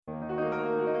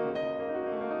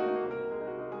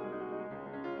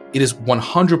it is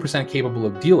 100% capable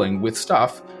of dealing with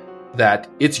stuff that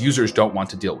its users don't want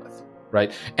to deal with,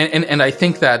 right? And I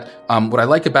think that what I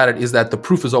like about it is that the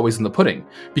proof is always in the pudding,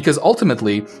 because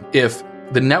ultimately, if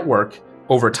the network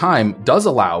over time does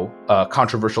allow a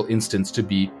controversial instance to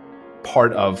be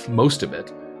part of most of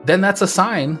it, then that's a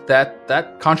sign that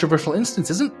that controversial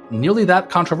instance isn't nearly that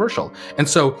controversial. And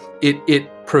so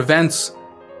it prevents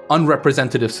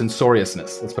unrepresentative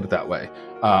censoriousness, let's put it that way,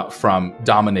 from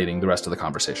dominating the rest of the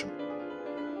conversation.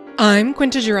 I'm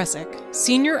Quinta Jurecic,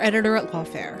 Senior Editor at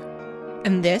Lawfare,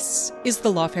 and this is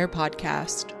the Lawfare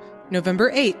Podcast,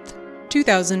 November 8th,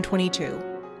 2022.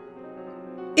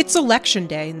 It's Election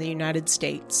Day in the United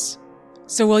States,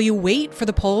 so while you wait for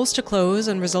the polls to close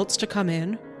and results to come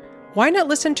in, why not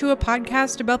listen to a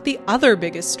podcast about the other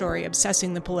biggest story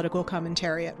obsessing the political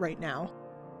commentariat right now?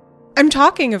 I'm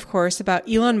talking, of course, about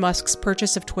Elon Musk's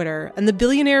purchase of Twitter and the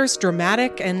billionaire's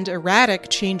dramatic and erratic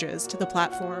changes to the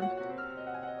platform.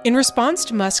 In response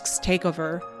to Musk's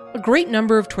takeover, a great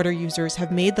number of Twitter users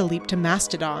have made the leap to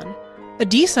Mastodon, a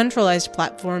decentralized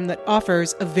platform that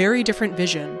offers a very different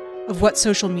vision of what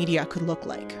social media could look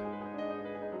like.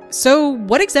 So,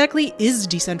 what exactly is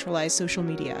decentralized social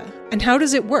media, and how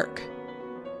does it work?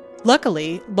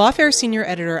 Luckily, Lawfare senior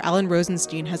editor Alan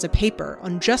Rosenstein has a paper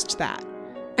on just that,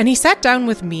 and he sat down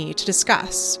with me to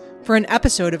discuss for an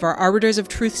episode of our Arbiters of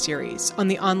Truth series on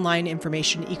the online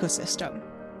information ecosystem.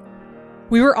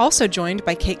 We were also joined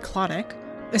by Kate Klonick,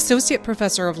 Associate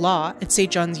Professor of Law at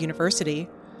St. John's University,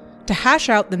 to hash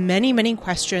out the many, many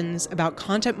questions about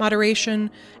content moderation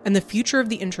and the future of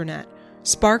the internet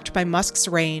sparked by Musk's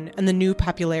reign and the new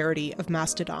popularity of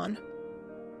Mastodon.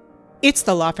 It's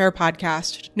the Lawfare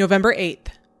Podcast, November 8th.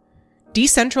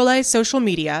 Decentralized social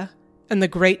media and the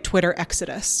Great Twitter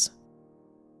Exodus.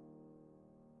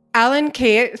 Alan,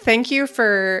 Kate, thank you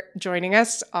for joining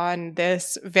us on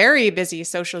this very busy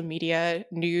social media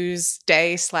news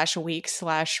day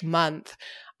 /week/month.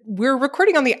 We're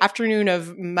recording on the afternoon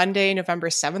of Monday, November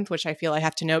 7th, which I feel I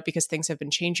have to note because things have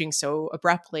been changing so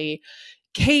abruptly.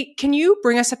 Kate, can you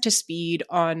bring us up to speed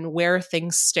on where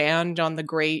things stand on the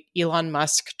great Elon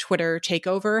Musk Twitter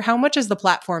takeover? How much has the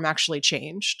platform actually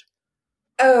changed?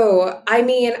 Oh, I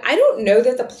mean, I don't know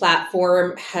that the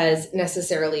platform has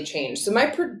necessarily changed. So my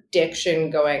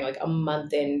prediction going like a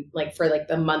month in, like for like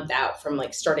the month out from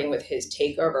like starting with his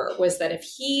takeover was that if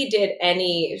he did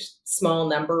any small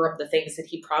number of the things that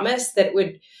he promised, that it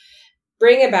would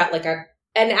bring about like an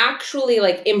actually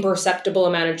like imperceptible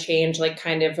amount of change, like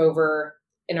kind of over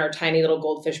in our tiny little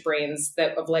goldfish brains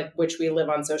that of like which we live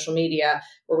on social media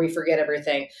where we forget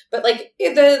everything. But like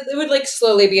it would like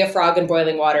slowly be a frog in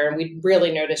boiling water, and we'd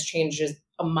really notice changes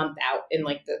a month out in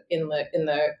like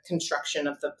the construction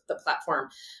of the platform.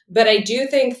 But I do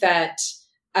think that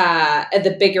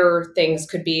the bigger things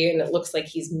could be, and it looks like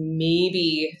he's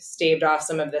maybe staved off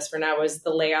some of this for now, is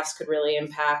the layoffs could really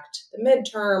impact the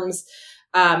midterms.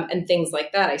 And things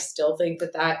like that. I still think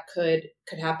that could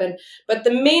happen. But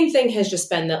the main thing has just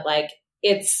been that, like,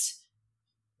 it's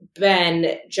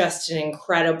been just an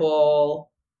incredible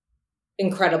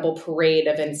parade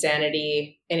of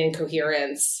insanity and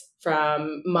incoherence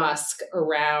from Musk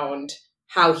around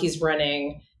how he's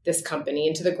running this company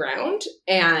into the ground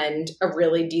and a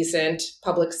really decent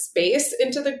public-private space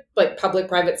into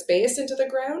the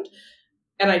ground.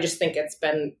 And I just think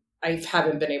I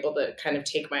haven't been able to kind of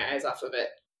take my eyes off of it.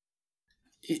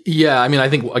 Yeah, I mean, I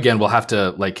think, again, we'll have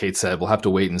to, like Kate said, we'll have to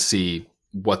wait and see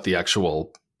what the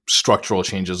actual structural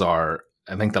changes are.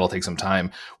 I think that'll take some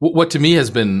time. What to me has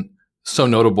been so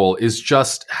notable is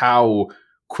just how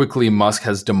quickly Musk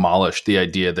has demolished the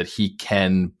idea that he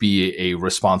can be a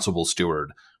responsible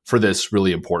steward for this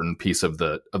really important piece of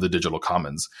the digital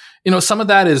commons. You know, some of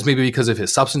that is maybe because of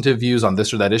his substantive views on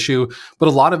this or that issue, but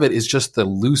a lot of it is just the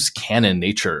loose cannon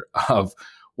nature of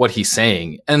what he's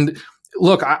saying. And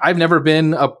look, I've never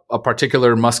been a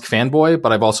particular Musk fanboy,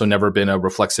 but I've also never been a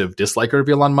reflexive disliker of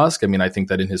Elon Musk. I mean, I think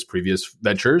that in his previous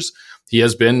ventures, he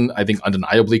has been, I think,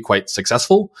 undeniably quite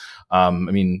successful. I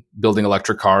mean, building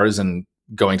electric cars and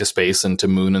going to space and to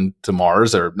Moon and to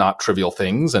Mars are not trivial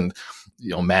things. And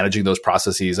managing those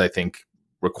processes, I think,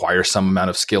 requires some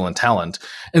amount of skill and talent.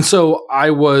 And so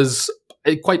I was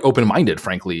quite open-minded,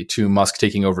 frankly, to Musk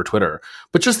taking over Twitter.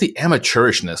 But just the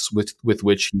amateurishness with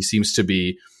which he seems to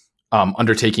be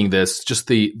undertaking this, just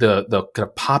the kind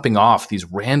of popping off these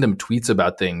random tweets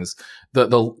about things,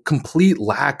 the complete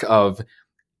lack of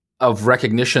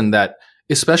recognition that,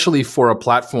 especially for a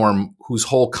platform whose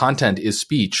whole content is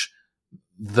speech,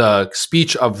 the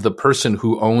speech of the person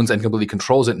who owns and completely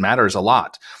controls it matters a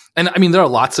lot. And I mean, there are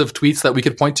lots of tweets that we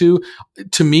could point to.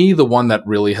 To me, the one that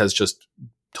really has just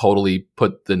totally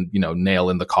put the nail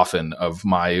in the coffin of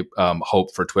my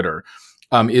hope for Twitter,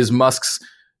 is Musk's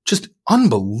just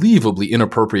unbelievably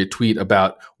inappropriate tweet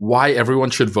about why everyone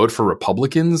should vote for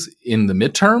Republicans in the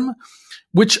midterm,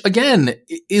 which again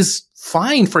is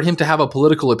fine for him to have a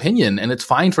political opinion, and it's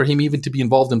fine for him even to be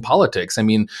involved in politics. I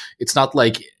mean, it's not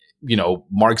like,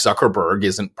 Mark Zuckerberg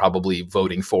isn't probably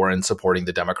voting for and supporting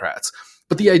the Democrats.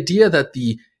 But the idea that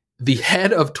the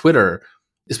head of Twitter,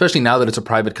 especially now that it's a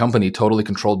private company totally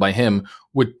controlled by him,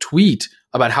 would tweet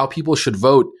about how people should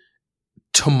vote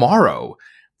tomorrow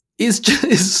is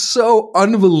so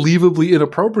unbelievably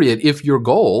inappropriate if your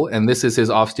goal, and this is his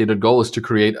off-stated goal, is to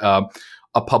create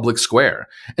a public square.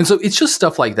 And so it's just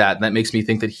stuff like that makes me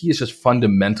think that he is just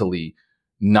fundamentally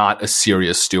not a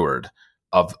serious steward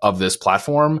of this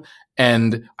platform.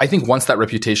 And I think once that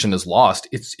reputation is lost,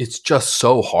 it's just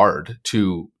so hard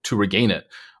to regain it,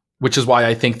 which is why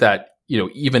I think that,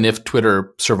 even if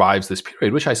Twitter survives this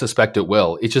period, which I suspect it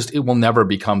will, it will never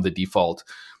become the default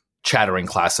chattering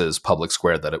classes public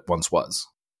square that it once was.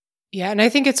 Yeah, and I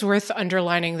think it's worth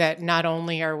underlining that not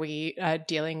only are we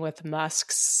dealing with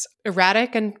Musk's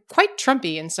erratic and quite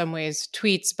Trumpy in some ways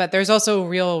tweets, but there's also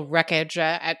real wreckage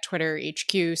at Twitter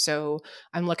HQ. So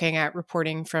I'm looking at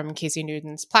reporting from Casey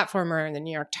Newton's Platformer and the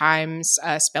New York Times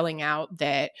spelling out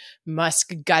that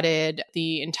Musk gutted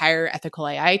the entire ethical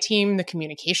AI team. The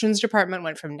communications department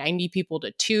went from 90 people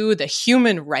to 2. The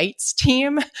human rights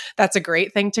team, that's a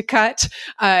great thing to cut.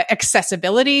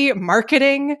 Accessibility,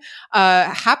 marketing,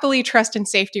 happily trust and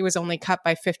safety was only cut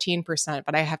by 15%,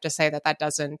 but I have to say that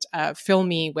doesn't fill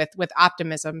me with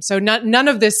optimism. So none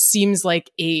of this seems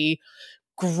like a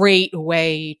great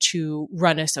way to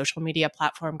run a social media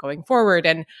platform going forward.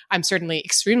 And I'm certainly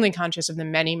extremely conscious of the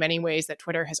many, many ways that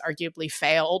Twitter has arguably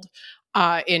failed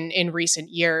in recent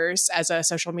years as a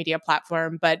social media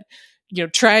platform. But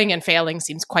trying and failing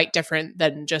seems quite different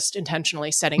than just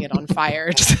intentionally setting it on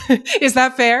fire. Is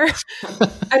that fair?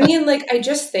 I mean, I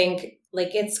just think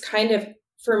it's kind of,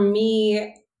 for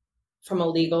me, from a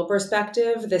legal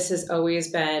perspective, this has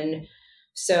always been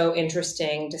so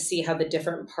interesting to see how the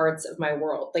different parts of my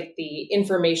world, like the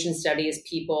information studies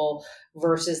people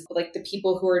versus the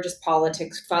people who are just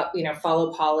politics,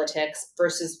 follow politics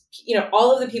versus,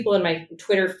 all of the people in my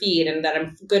Twitter feed and that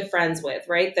I'm good friends with,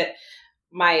 right? That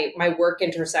my work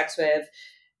intersects with.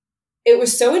 It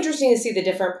was so interesting to see the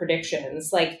different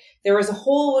predictions. There was a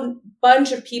whole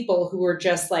bunch of people who were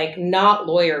just not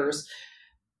lawyers,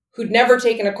 who'd never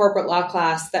taken a corporate law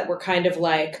class, that were kind of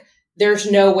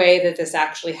there's no way that this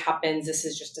actually happens. This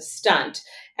is just a stunt.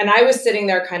 And I was sitting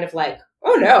there kind of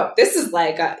oh no, this is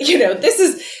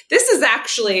this is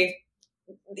actually,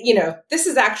 this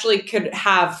is actually could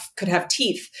have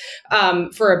teeth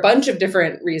for a bunch of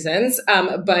different reasons.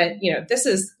 But this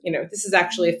is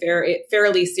actually a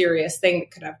fairly serious thing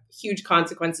that could have huge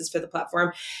consequences for the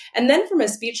platform. And then from a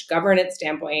speech governance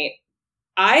standpoint,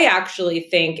 I actually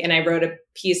think, and I wrote a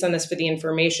piece on this for The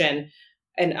Information,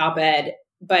 an op-ed,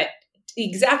 but the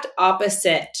exact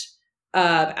opposite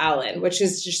of Alan, which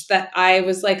is just that I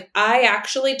was I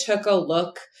actually took a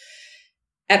look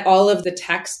at all of the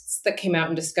texts that came out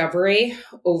in Discovery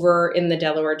over in the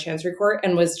Delaware Chancery Court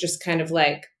and was just kind of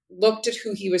looked at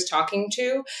who he was talking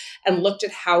to and looked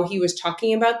at how he was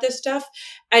talking about this stuff.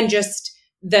 And just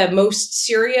the most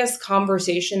serious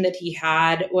conversation that he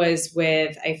had was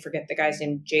with, I forget the guy's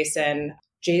name, Jason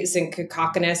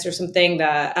Kokonis or something,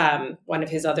 the one of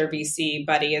his other VC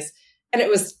buddies. And it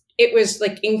was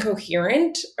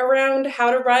incoherent around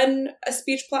how to run a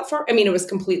speech platform. I mean, it was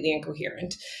completely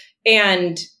incoherent.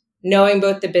 And knowing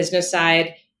both the business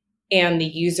side and the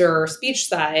user speech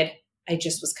side, I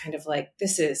just was kind of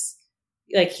this is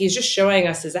he's just showing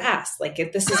us his ass.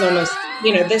 This is almost,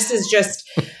 this is just,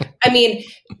 I mean,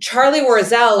 Charlie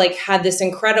Warzel had this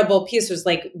incredible piece, was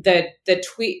the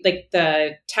tweet,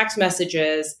 the text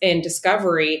messages in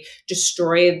Discovery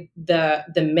destroyed the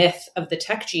myth of the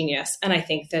tech genius. And I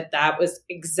think that was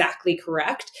exactly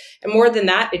correct. And more than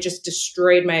that, it just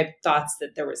destroyed my thoughts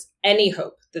that there was any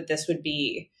hope that this would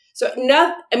be. So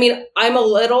I'm a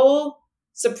little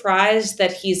surprised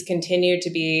that he's continued to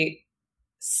be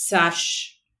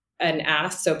such an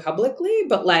ass so publicly,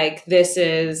 but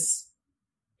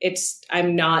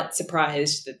I'm not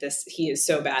surprised that he is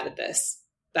so bad at this.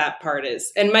 That part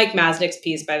is, and Mike Masnick's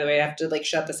piece, by the way, I have to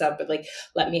shut this up, but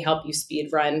let me help you speed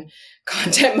run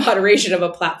content moderation of a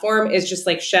platform is just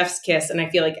chef's kiss. And I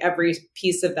feel every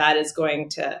piece of that is going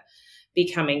to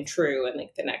be coming true in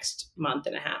the next month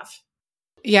and a half.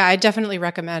 Yeah, I definitely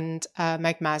recommend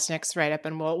Mike Masnick's write-up,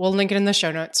 and we'll link it in the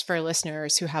show notes for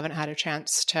listeners who haven't had a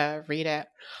chance to read it.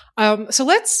 So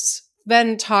let's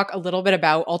then talk a little bit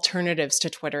about alternatives to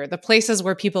Twitter, the places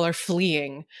where people are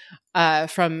fleeing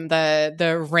from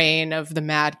the reign of the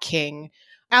Mad King.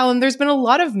 Alan, there's been a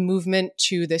lot of movement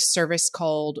to this service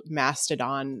called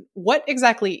Mastodon. What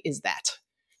exactly is that?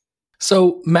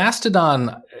 So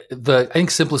Mastodon, I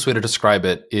think simplest way to describe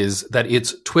it is that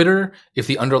it's Twitter if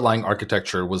the underlying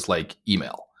architecture was like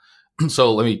email.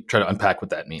 So let me try to unpack what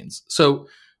that means. So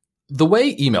the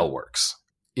way email works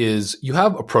is you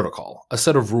have a protocol, a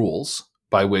set of rules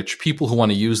by which people who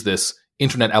want to use this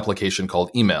internet application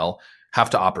called email have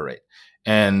to operate.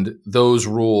 And those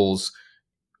rules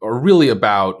are really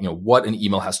about, what an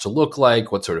email has to look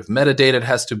like, what sort of metadata it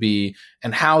has to be,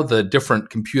 and how the different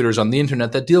computers on the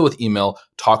internet that deal with email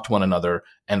talk to one another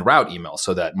and route email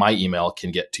so that my email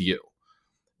can get to you.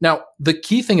 Now, the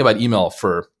key thing about email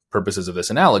for purposes of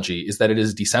this analogy is that it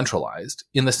is decentralized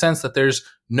in the sense that there's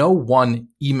no one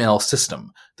email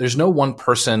system. There's no one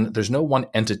person, there's no one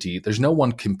entity, there's no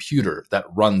one computer that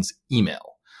runs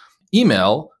email.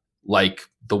 Email, like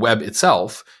the web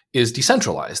itself, is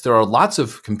decentralized. There are lots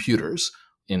of computers.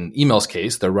 In email's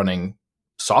case, they're running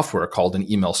software called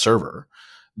an email server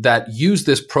that use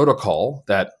this protocol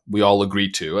that we all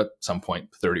agreed to at some point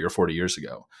 30 or 40 years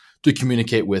ago to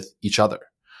communicate with each other.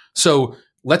 So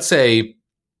let's say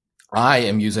I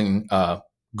am using a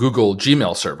Google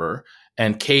Gmail server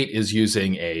and Kate is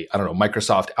using a,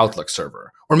 Microsoft Outlook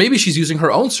server. Or maybe she's using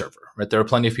her own server, right? There are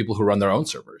plenty of people who run their own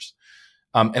servers.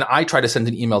 And I try to send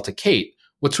an email to Kate.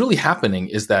 What's really happening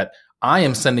is that I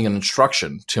am sending an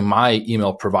instruction to my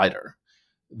email provider.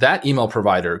 That email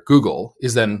provider, Google,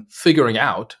 is then figuring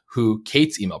out who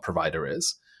Kate's email provider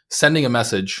is, sending a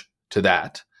message to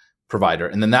that provider,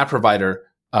 and then that provider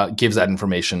gives that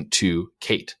information to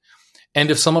Kate. And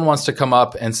if someone wants to come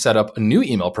up and set up a new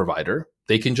email provider,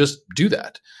 they can just do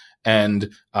that.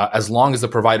 And as long as the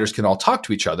providers can all talk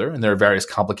to each other, and there are various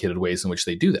complicated ways in which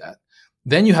they do that,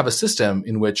 then you have a system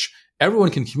in which everyone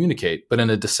can communicate, but in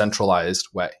a decentralized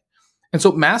way. And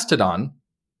so Mastodon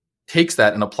takes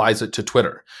that and applies it to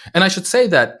Twitter. And I should say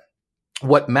that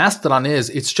what Mastodon is,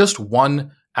 it's just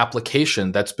one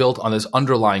application that's built on this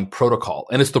underlying protocol.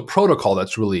 And it's the protocol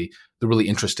that's really the really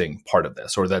interesting part of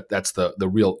this, or that's the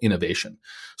real innovation.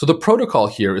 So the protocol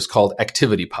here is called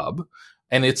ActivityPub.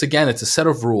 And it's a set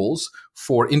of rules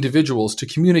for individuals to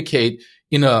communicate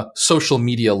in a social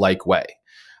media-like way.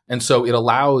 And so it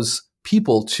allows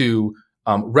people to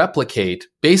replicate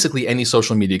basically any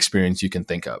social media experience you can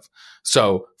think of.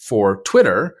 So for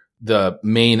Twitter, the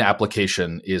main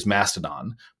application is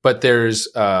Mastodon, but there's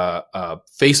a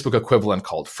Facebook equivalent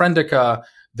called Friendica.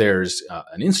 There's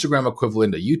an Instagram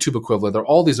equivalent, a YouTube equivalent. There are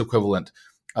all these equivalent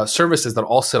services that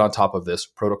all sit on top of this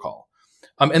protocol.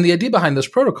 And the idea behind this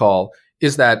protocol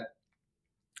is that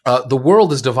the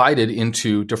world is divided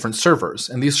into different servers,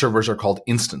 and these servers are called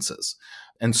instances.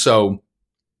 And so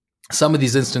some of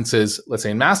these instances, let's say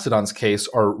in Mastodon's case,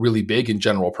 are really big and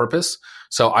general purpose.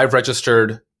 So I've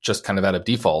registered just kind of out of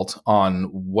default on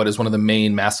what is one of the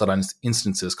main Mastodon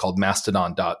instances called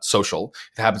mastodon.social.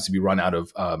 It happens to be run out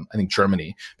of, I think,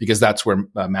 Germany, because that's where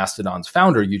Mastodon's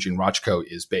founder, Eugene Rochko,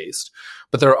 is based.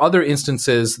 But there are other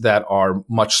instances that are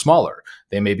much smaller.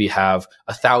 They maybe have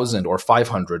 1,000 or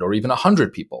 500 or even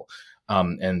 100 people.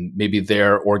 And maybe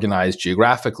they're organized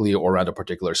geographically or around a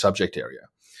particular subject area.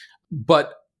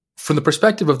 But from the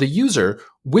perspective of the user,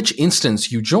 which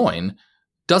instance you join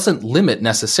doesn't limit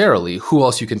necessarily who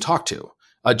else you can talk to.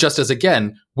 Just as,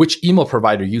 again, which email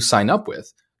provider you sign up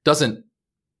with doesn't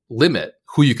limit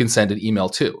who you can send an email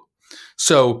to.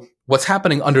 So what's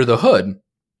happening under the hood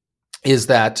is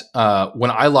that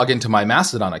when I log into my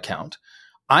Mastodon account,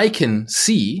 I can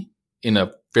see in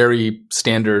a very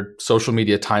standard social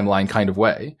media timeline kind of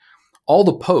way all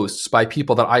the posts by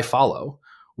people that I follow,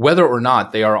 whether or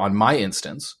not they are on my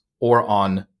instance or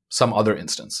on some other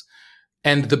instance.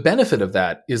 And the benefit of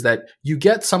that is that you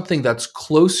get something that's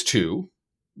close to,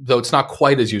 though it's not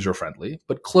quite as user-friendly,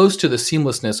 but close to the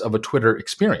seamlessness of a Twitter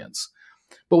experience,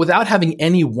 but without having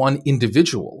any one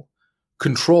individual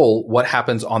control what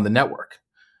happens on the network,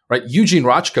 right? Eugene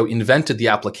Rochko invented the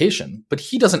application, but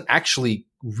he doesn't actually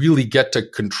really get to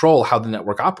control how the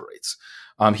network operates.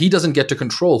 He doesn't get to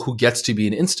control who gets to be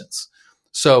an instance.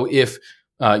 So if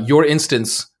your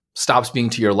instance stops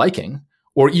being to your liking,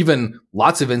 or even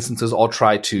lots of instances all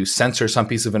try to censor some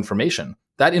piece of information,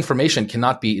 that information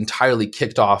cannot be entirely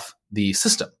kicked off the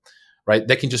system, right?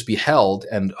 That can just be held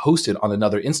and hosted on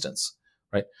another instance,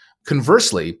 right?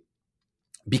 Conversely,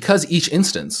 because each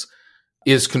instance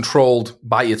is controlled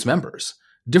by its members,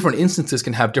 different instances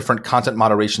can have different content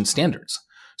moderation standards.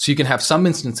 So you can have some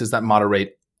instances that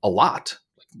moderate a lot,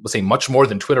 like, let's say much more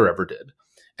than Twitter ever did,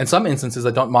 and some instances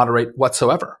that don't moderate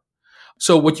whatsoever.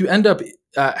 So what you end up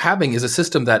having is a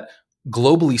system that,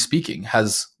 globally speaking,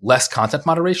 has less content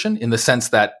moderation, in the sense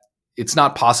that it's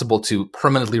not possible to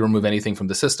permanently remove anything from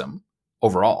the system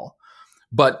overall,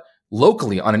 but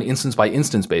locally, on an instance by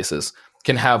instance basis,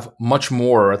 can have much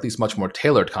more, or at least much more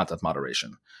tailored content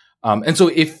moderation. And so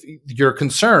if your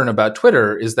concern about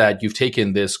Twitter is that you've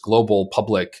taken this global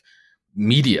public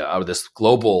media, or this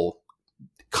global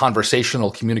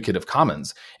conversational communicative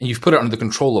commons, and you've put it under the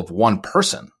control of one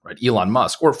person, right? Elon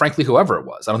Musk, or frankly, whoever it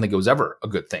was. I don't think it was ever a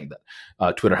good thing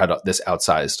that Twitter had this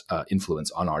outsized influence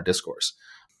on our discourse.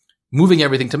 Moving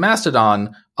everything to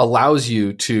Mastodon allows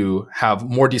you to have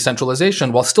more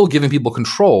decentralization while still giving people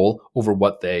control over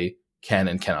what they can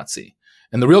and cannot see.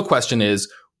 And the real question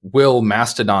is, will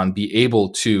Mastodon be able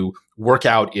to work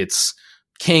out its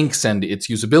kinks and its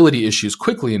usability issues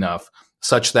quickly enough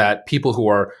such that people who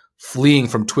are fleeing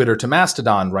from Twitter to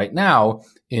Mastodon right now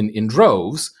in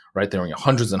droves, right? There are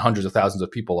hundreds and hundreds of thousands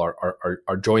of people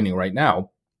are joining right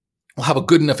now, will have a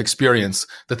good enough experience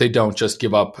that they don't just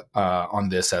give up on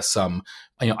this as some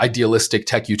idealistic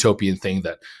tech utopian thing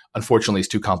that unfortunately is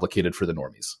too complicated for the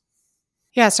normies.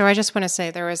 Yeah, so I just want to say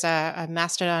there was a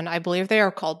Mastodon, I believe they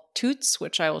are called Toots,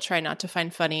 which I will try not to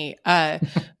find funny, by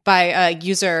a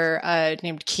user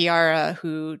named Kiara,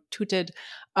 who tooted,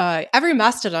 every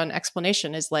Mastodon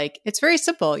explanation is like, it's very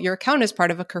simple. Your account is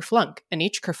part of a kerflunk, and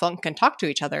each kerflunk can talk to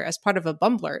each other as part of a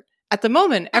bumblert. At the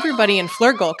moment, everybody in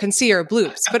Flurgle can see your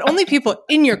bloops, but only people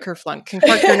in your kerflunk can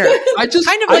clark your nerves.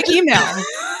 Kind of like email.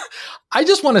 I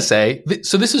just want to say,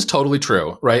 so this is totally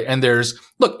true, right? And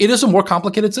look, it is a more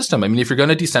complicated system. I mean, if you're going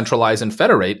to decentralize and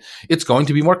federate, it's going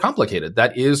to be more complicated.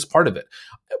 That is part of it.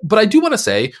 But I do want to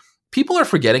say, people are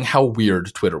forgetting how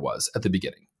weird Twitter was at the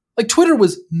beginning. Like, Twitter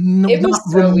was not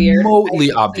so remotely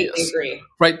weird. obvious, agree.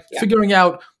 right? Yeah. Figuring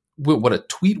out what a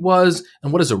tweet was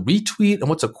and what is a retweet and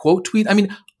what's a quote tweet. I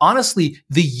mean, honestly,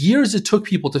 the years it took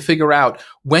people to figure out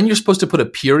when you're supposed to put a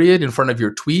period in front of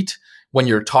your tweet when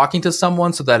you're talking to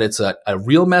someone so that it's a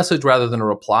real message rather than a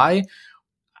reply.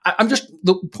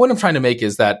 The point I'm trying to make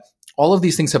is that all of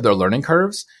these things have their learning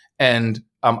curves. And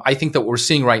I think that what we're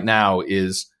seeing right now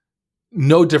is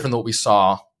no different than what we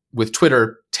saw with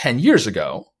Twitter 10 years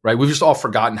ago, right? We've just all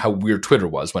forgotten how weird Twitter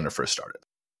was when it first started.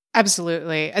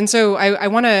 Absolutely. And so I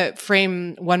want to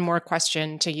frame one more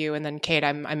question to you, and then Kate,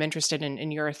 I'm interested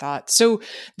in your thoughts. So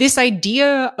this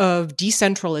idea of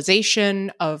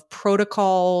decentralization, of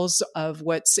protocols, of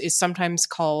what is sometimes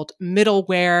called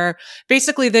middleware,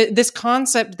 basically this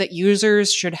concept that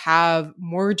users should have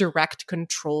more direct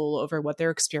control over what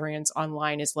their experience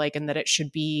online is like, and that it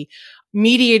should be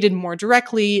mediated more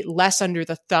directly, less under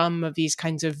the thumb of these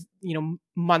kinds of,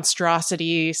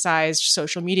 monstrosity-sized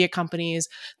social media companies.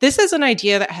 This is an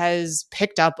idea that has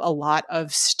picked up a lot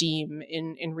of steam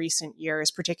in recent years,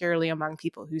 particularly among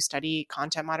people who study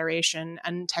content moderation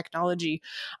and technology.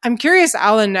 I'm curious,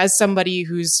 Alan, as somebody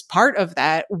who's part of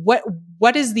that,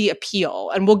 what is the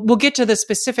appeal? And we'll get to the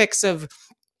specifics of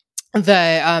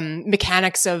the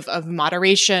mechanics of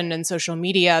moderation and social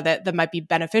media that might be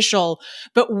beneficial.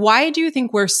 But why do you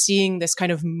think we're seeing this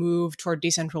kind of move toward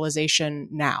decentralization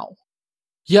now?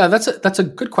 Yeah, that's a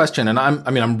good question, and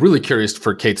I'm really curious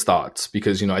for Kate's thoughts,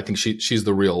 because I think she's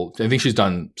I think she's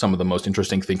done some of the most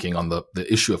interesting thinking on the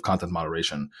issue of content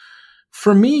moderation.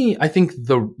 For me, I think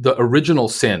the original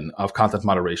sin of content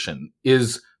moderation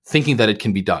is thinking that it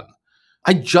can be done.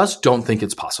 I just don't think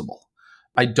it's possible.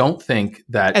 I don't think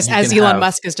that as Elon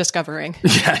Musk is discovering.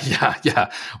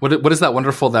 Yeah. What is that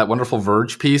wonderful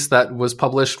Verge piece that was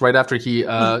published right after he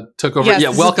took over?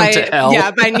 Yes, Welcome to Hell.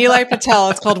 Yeah, by Nilay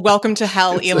Patel. It's called Welcome to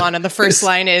Hell, Elon. And the first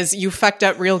line is, "You fucked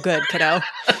up real good, kiddo."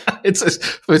 It's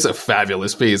a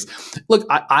fabulous piece. Look,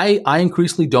 I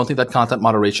increasingly don't think that content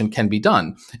moderation can be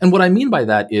done. And what I mean by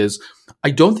that is,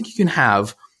 I don't think you can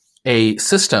have a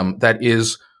system that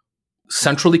is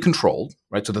centrally controlled,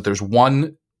 right? So that there's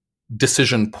one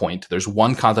decision point, there's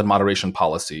one content moderation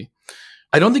policy.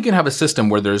 I don't think you can have a system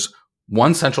where there's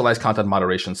one centralized content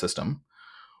moderation system,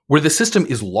 where the system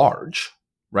is large,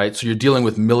 right? So you're dealing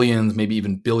with millions, maybe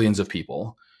even billions of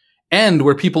people, and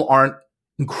where people aren't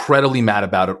incredibly mad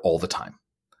about it all the time.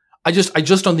 I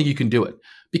just don't think you can do it,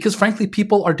 because frankly,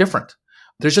 people are different.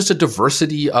 There's just a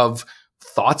diversity of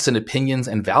thoughts and opinions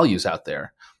and values out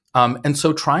there. And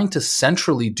so trying to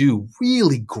centrally do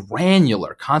really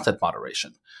granular content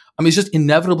moderation, it's just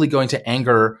inevitably going to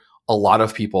anger a lot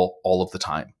of people all of the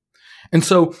time. And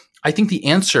so I think the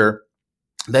answer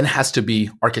then has to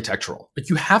be architectural. But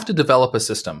you have to develop a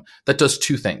system that does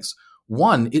two things.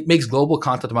 One, it makes global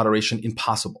content moderation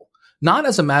impossible, not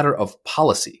as a matter of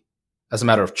policy, as a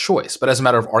matter of choice, but as a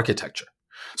matter of architecture.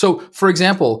 So, for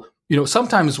example,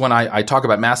 Sometimes when I talk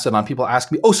about Mastodon, people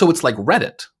ask me, oh, so it's like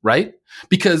Reddit, right?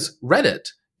 Because Reddit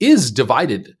is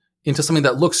divided into something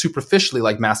that looks superficially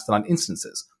like Mastodon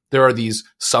instances. There are these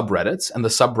subreddits, and the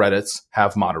subreddits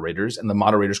have moderators, and the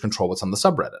moderators control what's on the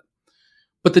subreddit.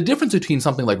 But the difference between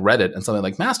something like Reddit and something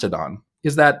like Mastodon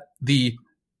is that the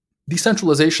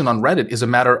decentralization on Reddit is a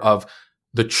matter of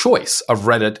the choice of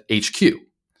Reddit HQ.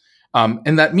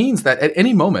 And that means that at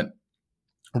any moment,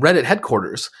 Reddit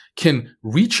headquarters can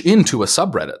reach into a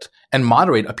subreddit and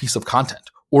moderate a piece of content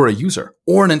or a user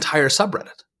or an entire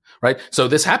subreddit, right? So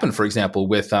this happened, for example,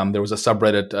 with there was a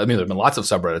subreddit. There have been lots of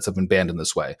subreddits have been banned in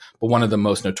this way, but one of the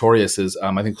most notorious is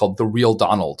I think called The Real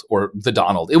Donald or The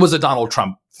Donald. It was a Donald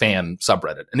Trump fan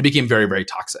subreddit, and it became very, very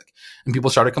toxic, and people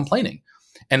started complaining,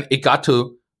 and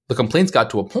the complaints got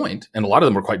to a point, and a lot of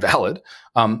them were quite valid,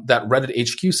 that Reddit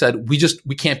HQ said,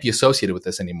 we can't be associated with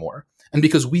this anymore. And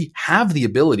because we have the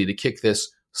ability to kick this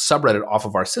subreddit off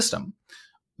of our system,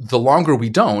 the longer we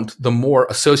don't, the more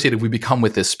associated we become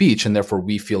with this speech, and therefore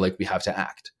we feel like we have to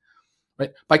act.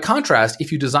 Right? By contrast,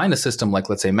 if you design a system like,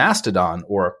 let's say, Mastodon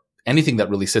or anything that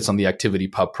really sits on the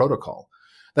ActivityPub protocol,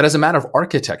 that as a matter of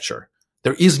architecture,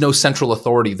 there is no central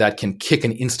authority that can kick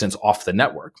an instance off the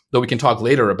network, though we can talk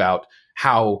later about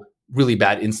how really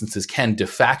bad instances can de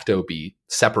facto be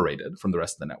separated from the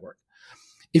rest of the network.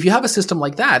 If you have a system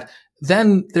like that,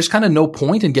 then there's kind of no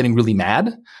point in getting really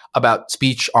mad about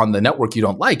speech on the network you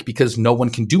don't like because no one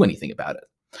can do anything about it.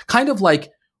 Kind of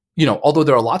like, although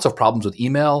there are lots of problems with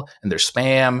email and there's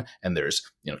spam and there's,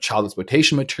 child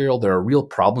exploitation material, there are real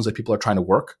problems that people are trying to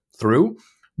work through.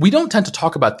 We don't tend to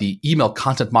talk about the email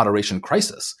content moderation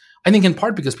crisis. I think in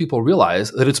part because people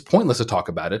realize that it's pointless to talk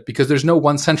about it because there's no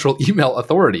one central email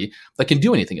authority that can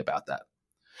do anything about that.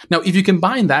 Now, if you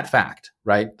combine that fact,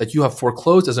 right, that you have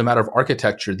foreclosed as a matter of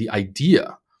architecture the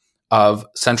idea of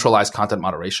centralized content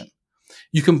moderation,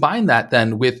 you combine that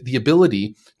then with the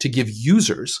ability to give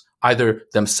users, either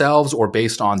themselves or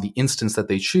based on the instance that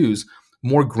they choose,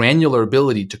 more granular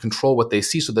ability to control what they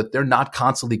see so that they're not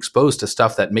constantly exposed to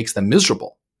stuff that makes them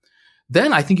miserable.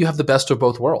 Then I think you have the best of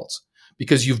both worlds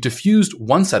because you've diffused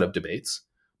one set of debates,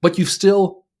 but you've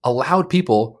still allowed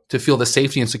people to feel the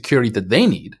safety and security that they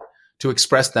need to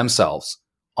express themselves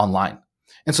online.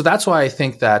 And so that's why I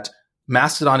think that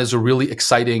Mastodon is a really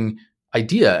exciting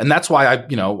idea. And that's why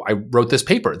I wrote this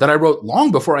paper that I wrote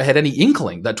long before I had any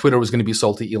inkling that Twitter was going to be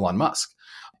sold to Elon Musk.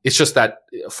 It's just that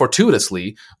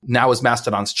fortuitously, now is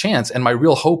Mastodon's chance. And my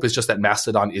real hope is just that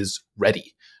Mastodon is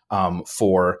ready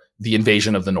for the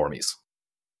invasion of the normies.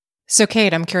 So,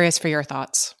 Kate, I'm curious for your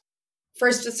thoughts.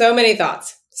 First, so many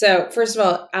thoughts. So first of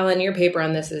all, Alan, your paper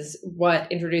on this is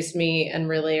what introduced me and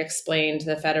really explained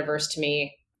the Fediverse to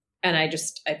me. And I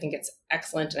think it's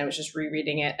excellent. And I was just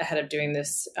rereading it ahead of doing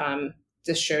this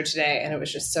show today. And it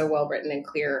was just so well written and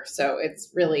clear. So it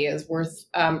really is worth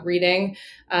reading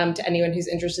to anyone who's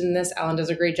interested in this. Alan does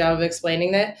a great job of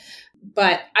explaining that.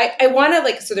 But I want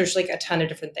to so there's a ton of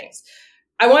different things.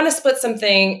 I want to split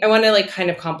something. I want to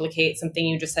kind of complicate something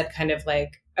you just said, kind of I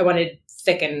want to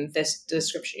thicken this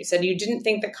description. You said you didn't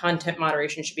think that content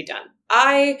moderation should be done.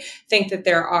 I think that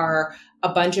there are a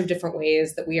bunch of different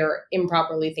ways that we are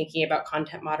improperly thinking about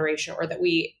content moderation, or that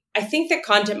I think that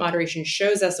content moderation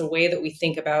shows us a way that we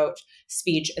think about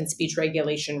speech and speech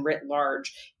regulation writ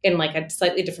large in a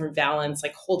slightly different valence,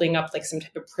 holding up some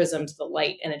type of prism to the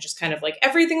light. And it just kind of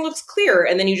everything looks clear.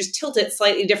 And then you just tilt it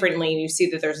slightly differently and you see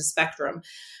that there's a spectrum.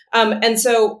 And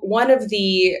so one of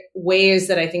the ways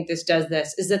that I think this does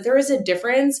this is that there is a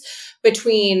difference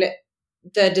between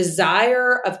the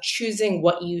desire of choosing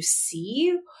what you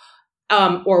see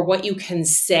or what you can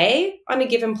say on a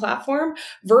given platform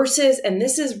versus, and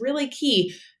this is really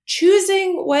key,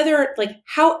 choosing whether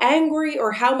how angry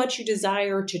or how much you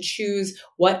desire to choose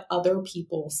what other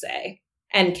people say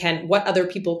and what other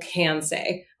people can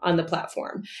say on the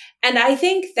platform. And I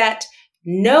think that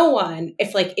no one,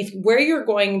 if where you're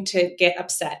going to get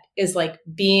upset is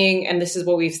being, and this is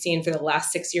what we've seen for the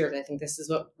last 6 years, I think this is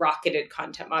what rocketed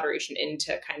content moderation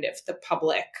into kind of the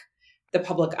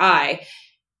public eye,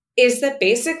 is that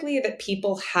basically that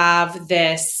people have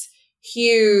this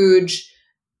huge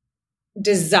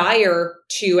desire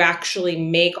to actually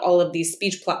make all of these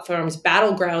speech platforms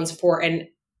battlegrounds for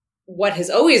what has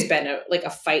always been a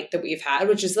fight that we've had,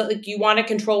 which is that you want to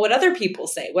control what other people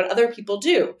say, what other people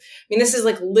do. I mean, this is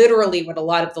literally what a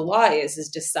lot of the law is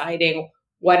deciding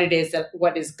what it is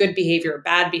what is good behavior or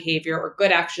bad behavior, or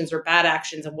good actions or bad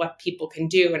actions, and what people can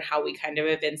do, and how we kind of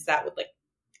evince that with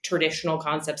traditional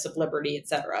concepts of liberty, et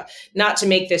cetera. Not to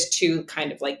make this too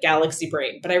kind of galaxy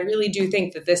brain, but I really do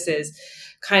think that this is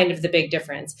kind of the big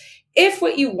difference. If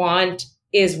what you want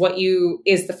is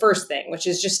the first thing, which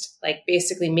is just like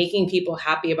basically making people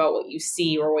happy about what you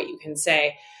see or what you can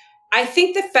say. I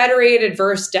think the federated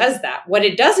verse does that. What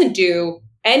it doesn't do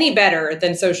any better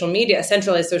than social media,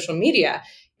 centralized social media,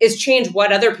 is change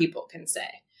what other people can say.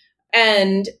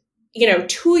 And,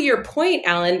 to your point,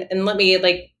 Alan, and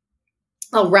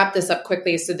I'll wrap this up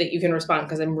quickly so that you can respond,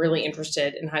 because I'm really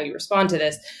interested in how you respond to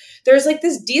this. There's like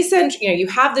this you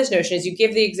have this notion, as you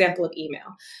give the example of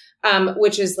email,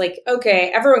 which is like,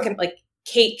 okay, everyone can, like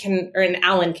Kate and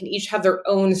Alan can each have their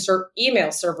own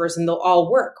email servers and they'll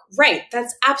all work. Right.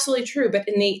 That's absolutely true. But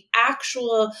in the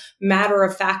actual matter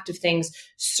of fact of things,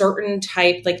 certain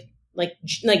type, like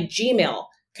Gmail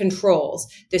controls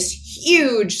this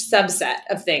huge subset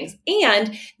of things.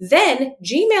 And then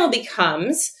Gmail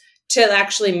becomes, to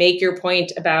actually make your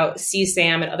point about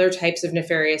CSAM and other types of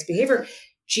nefarious behavior,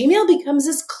 Gmail becomes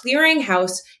this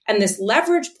clearinghouse and this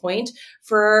leverage point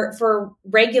for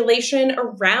regulation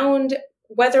around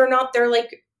whether or not they're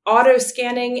like auto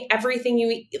scanning everything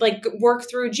you like work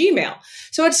through Gmail.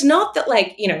 So it's not that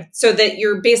so that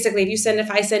you're basically,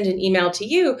 if I send an email to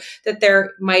you, that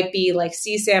there might be like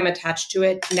CSAM attached to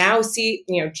it. Now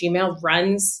Gmail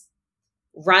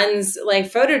runs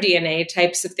like photo DNA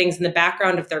types of things in the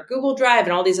background of their Google Drive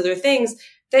and all these other things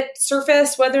that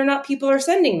surface whether or not people are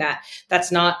sending that.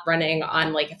 That's not running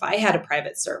on like if I had a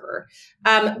private server.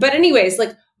 But anyways,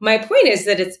 like my point is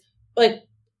that it's like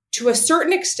to a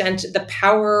certain extent, the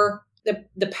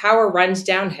power runs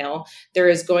downhill. There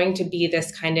is going to be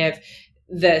this kind of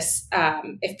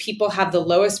if people have the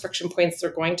lowest friction points,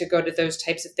 they're going to go to those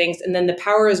types of things. And then the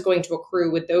power is going to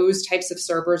accrue with those types of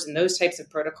servers and those types of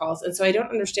protocols. And so I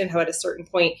don't understand how at a certain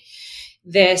point,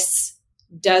 this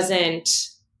doesn't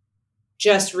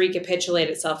just recapitulate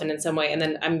itself in some way. And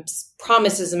then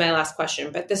promise this is my last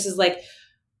question, but this is like,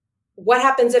 what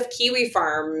happens if Kiwi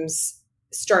Farms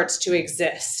starts to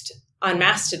exist on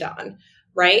Mastodon?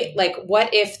 Right? Like,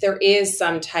 what if there is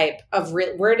some type of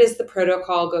where does the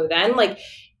protocol go then? Like,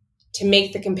 to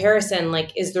make the comparison,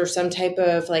 like, is there some type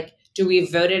of like, do we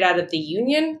vote it out of the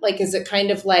union? Like, is it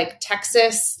kind of like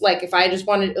Texas? Like, if I just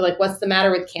wanted, like, what's the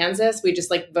matter with Kansas? We just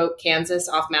like vote Kansas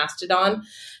off Mastodon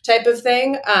type of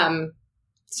thing.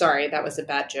 Sorry, that was a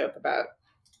bad joke about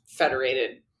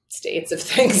federated states of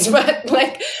things,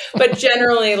 but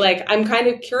generally, like, I'm kind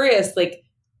of curious, like,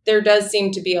 there does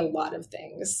seem to be a lot of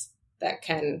things that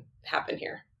can happen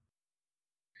here.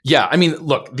 Yeah, I mean,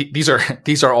 look, these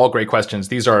are all great questions.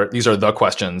 These are the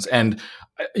questions, and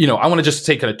I want to just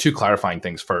say kind of two clarifying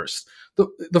things first.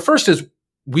 The first is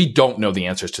we don't know the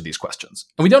answers to these questions,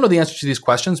 and we don't know the answers to these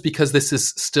questions because this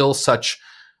is still such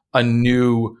a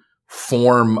new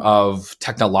form of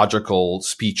technological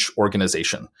speech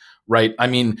organization, right? I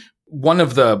mean, one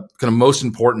of the kind of most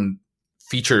important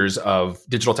features of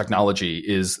digital technology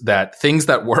is that things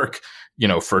that work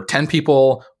for 10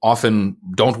 people often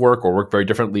don't work or work very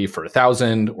differently for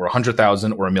 1,000 or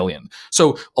 100,000 or 1,000,000.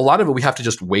 So a lot of it, we have to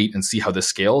just wait and see how this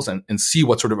scales and see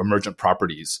what sort of emergent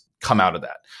properties come out of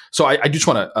that. So I just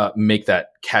want to make that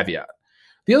caveat.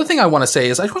 The other thing I want to say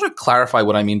is I just want to clarify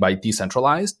what I mean by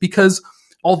decentralized, because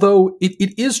although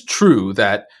it is true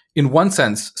that in one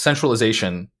sense,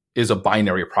 centralization is a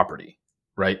binary property,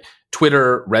 right?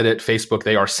 Twitter, Reddit, Facebook,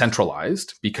 they are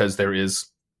centralized because there is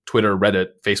Twitter, Reddit,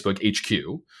 Facebook,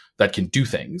 HQ that can do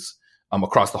things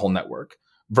across the whole network,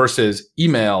 versus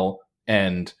email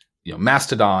and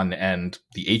Mastodon and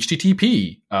the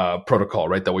HTTP protocol,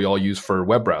 right, that we all use for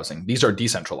web browsing. These are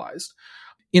decentralized.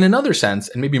 In another sense,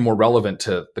 and maybe more relevant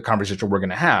to the conversation we're going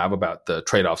to have about the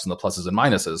trade-offs and the pluses and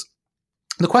minuses,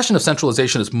 the question of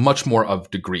centralization is much more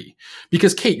of degree.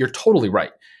 Because, Kate, you're totally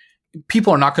right.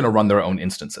 People are not going to run their own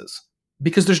instances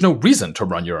because there's no reason to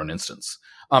run your own instance.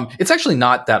 It's actually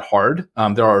not that hard.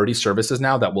 There are already services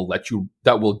now that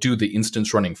will do the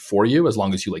instance running for you as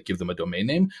long as you give them a domain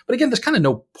name. But again, there's kind of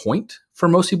no point for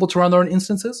most people to run their own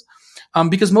instances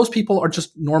because most people are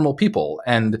just normal people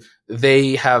and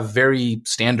they have very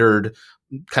standard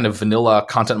kind of vanilla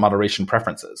content moderation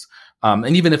preferences.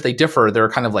 And even if they differ, there are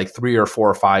kind of 3 or 4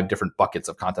 or 5 different buckets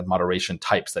of content moderation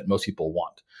types that most people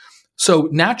want. So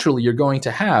naturally, you're going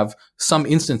to have some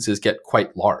instances get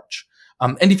quite large.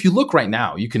 And if you look right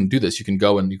now, you can do this. You can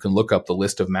go and you can look up the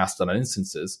list of Mastodon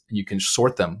instances and you can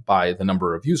sort them by the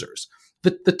number of users.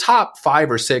 The top 5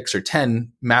 or 6 or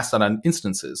 10 Mastodon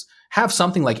instances have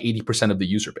something like 80% of the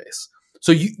user base.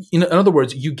 So in other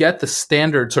words, you get the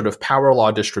standard sort of power law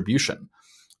distribution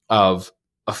of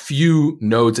a few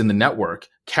nodes in the network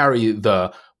carry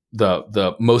the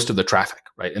most of the traffic,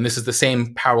 right? And this is the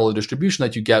same power law distribution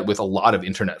that you get with a lot of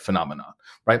internet phenomena,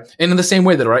 right? And in the same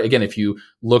way that, right, again, if you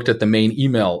looked at the main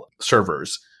email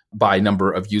servers, by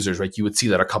number of users, right? You would see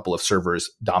that a couple of servers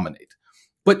dominate.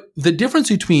 But the difference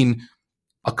between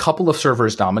a couple of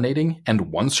servers dominating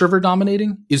and one server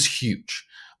dominating is huge.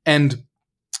 And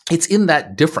it's in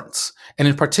that difference. And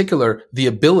in particular, the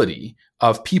ability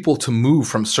of people to move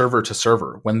from server to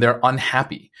server when they're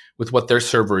unhappy with what their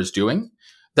server is doing,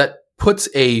 that puts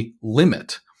a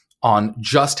limit on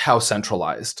just how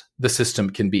centralized the system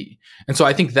can be. And so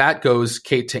I think that goes,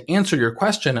 Kate, to answer your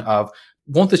question of,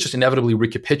 won't this just inevitably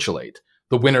recapitulate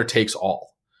the winner takes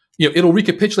all? It'll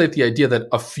recapitulate the idea that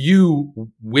a few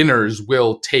winners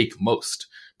will take most,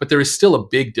 but there is still a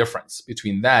big difference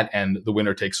between that and the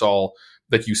winner takes all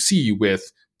that you see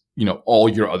with, all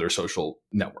your other social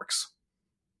networks.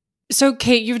 So,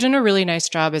 Kate, you've done a really nice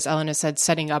job, as Ellen has said,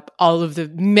 setting up all of the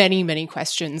many, many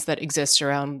questions that exist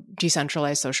around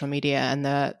decentralized social media and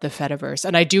the Fediverse.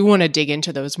 And I do want to dig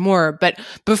into those more. But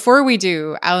before we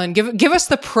do, Ellen, give us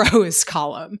the pros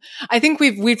column. I think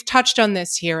we've touched on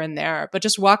this here and there, but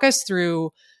just walk us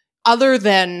through, other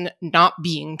than not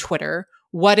being Twitter,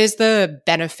 what is the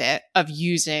benefit of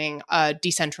using a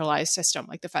decentralized system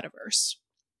like the Fediverse?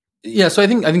 Yeah, so I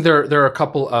think there are a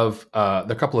couple of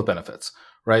benefits.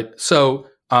 Right. So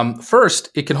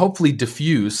first, it can hopefully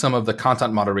diffuse some of the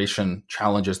content moderation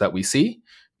challenges that we see,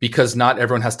 because not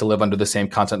everyone has to live under the same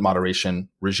content moderation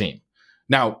regime.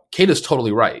 Now, Kate is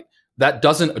totally right. That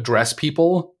doesn't address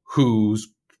people whose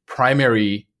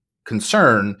primary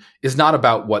concern is not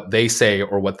about what they say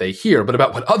or what they hear, but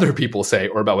about what other people say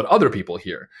or about what other people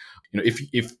hear.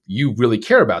 If you really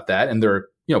care about that, and there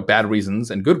are bad reasons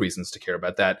and good reasons to care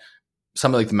about that,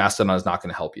 something like the Mastodon is not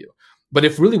going to help you. But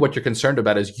if really what you're concerned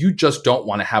about is you just don't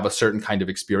want to have a certain kind of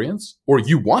experience, or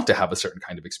you want to have a certain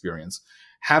kind of experience,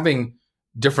 having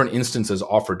different instances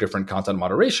offer different content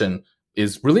moderation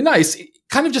is really nice.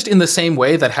 Kind of just in the same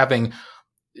way that having,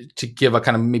 to give a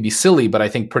kind of maybe silly, but I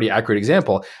think pretty accurate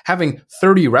example, having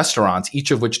 30 restaurants,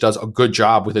 each of which does a good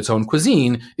job with its own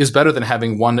cuisine, is better than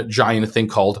having one giant thing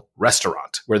called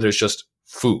restaurant, where there's just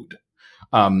food.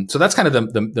 So that's kind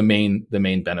of the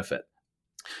main benefit.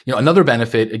 Another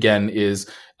benefit, again, is,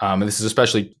 and this is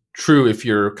especially true if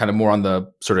you're kind of more on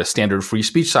the sort of standard free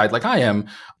speech side like I am,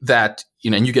 that,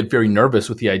 and you get very nervous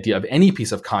with the idea of any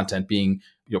piece of content being,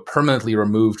 permanently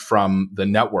removed from the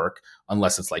network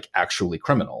unless it's like actually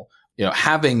criminal.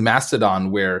 Having Mastodon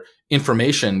where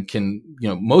information can,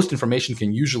 most information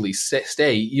can usually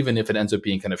stay, even if it ends up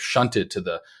being kind of shunted to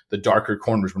the darker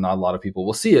corners where not a lot of people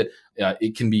will see it,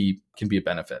 it can be a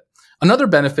benefit. Another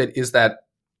benefit is that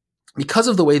because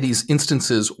of the way these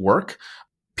instances work,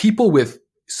 people with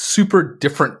super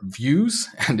different views,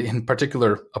 and in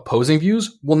particular opposing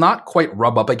views, will not quite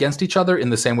rub up against each other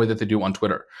in the same way that they do on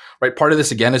Twitter, right? Part of this,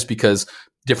 again, is because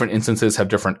different instances have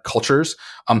different cultures.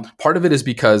 Part of it is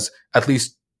because, at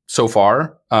least so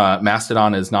far,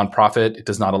 Mastodon is nonprofit. It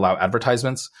does not allow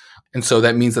advertisements. And so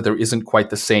that means that there isn't quite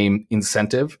the same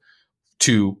incentive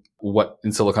to what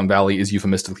in Silicon Valley is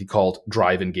euphemistically called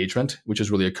drive engagement, which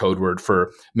is really a code word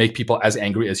for make people as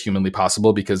angry as humanly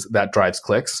possible, because that drives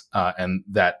clicks, and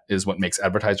that is what makes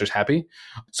advertisers happy.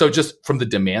 So just from the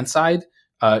demand side,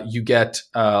 you get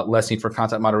less need for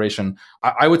content moderation.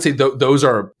 I would say those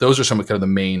are some of kind of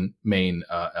the main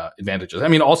advantages. I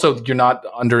mean, also you're not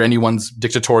under anyone's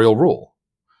dictatorial rule,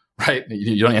 right?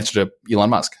 You don't answer to Elon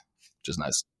Musk, which is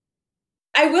nice.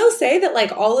 I will say that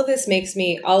like all of this makes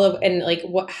me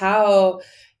how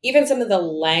even some of the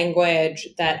language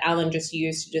that Alan just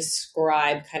used to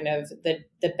describe kind of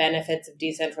the benefits of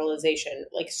decentralization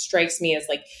like strikes me as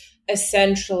like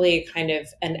essentially kind of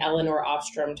an Eleanor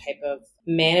Ostrom type of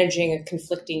managing of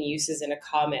conflicting uses in a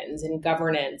commons and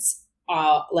governance,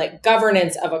 like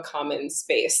governance of a common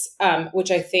space,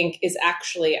 which I think is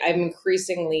actually, I'm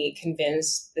increasingly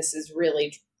convinced this is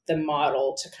really the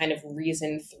model to kind of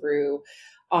reason through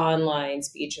online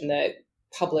speech and the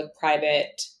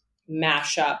public-private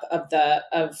mashup of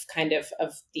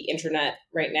the internet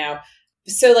right now.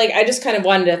 So like, I just kind of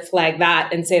wanted to flag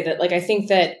that and say that like, I think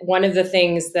that one of the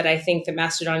things that I think the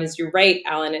Mastodon is, you're right,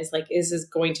 Alan, is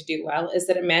going to do well is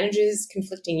that it manages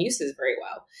conflicting uses very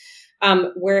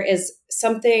well. Whereas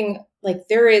something like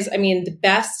there is, I mean, the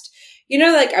best,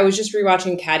 like I was just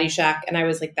rewatching Caddyshack and I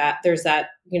was like there's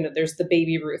the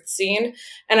Baby Ruth scene.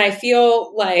 And I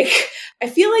feel like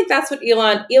that's what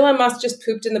Elon Musk just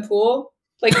pooped in the pool.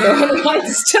 Like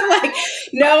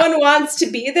no one wants to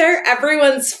be there.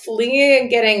 Everyone's fleeing and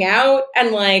getting out.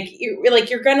 And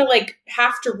you're going to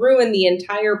have to ruin the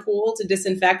entire pool to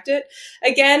disinfect it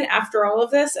again after all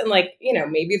of this. And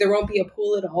maybe there won't be a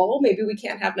pool at all. Maybe we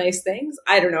can't have nice things.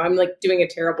 I don't know. I'm doing a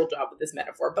terrible job with this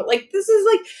metaphor, but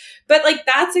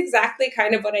that's exactly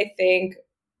kind of what I think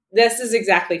this is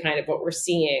exactly kind of what we're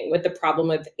seeing with the problem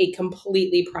with a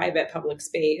completely private public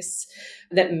space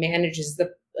that manages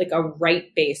the like a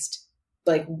right-based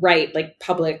like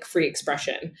public free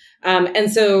expression.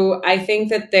 And so I think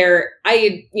that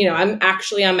I'm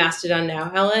actually on Mastodon now,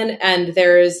 Helen, and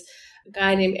there's a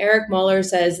guy named Eric Muller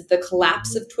says the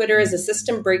collapse of Twitter is a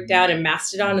system breakdown, and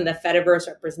Mastodon and the Fediverse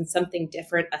represents something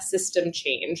different, a system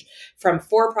change from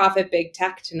for-profit big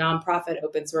tech to nonprofit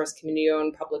open source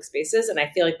community-owned public spaces. And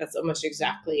I feel like that's almost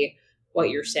exactly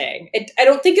what you're saying. I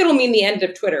don't think it'll mean the end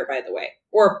of Twitter, by the way,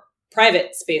 or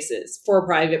private spaces for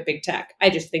private big tech.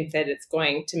 I just think that it's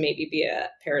going to maybe be a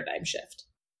paradigm shift.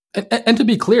 And to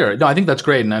be clear, no, I think that's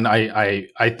great, and I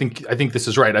think this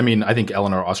is right. I mean, I think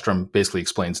Eleanor Ostrom basically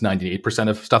explains 98%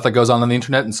 of stuff that goes on the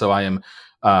internet, and so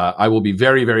I will be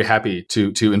very, very happy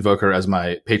to invoke her as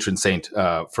my patron saint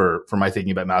for my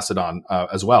thinking about Mastodon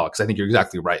as well, because I think you're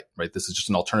exactly right. Right, this is just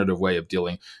an alternative way of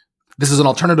dealing. This is an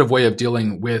alternative way of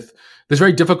dealing with this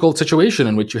very difficult situation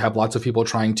in which you have lots of people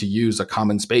trying to use a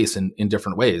common space in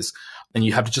different ways, and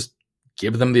you have to just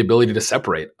give them the ability to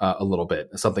separate a little bit.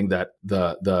 Something that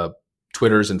the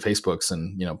Twitters and Facebooks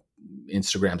and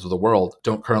Instagrams of the world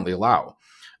don't currently allow.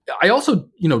 I also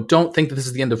don't think that this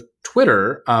is the end of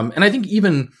Twitter, and I think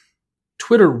even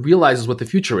Twitter realizes what the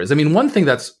future is. I mean, one thing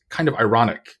that's kind of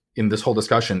ironic in this whole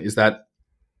discussion is that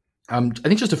I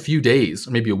think just a few days,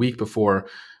 or maybe a week before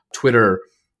Twitter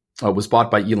was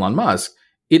bought by Elon Musk,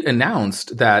 it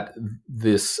announced that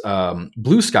this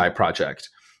Blue Sky project,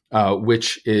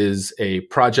 which is a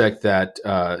project that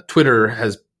Twitter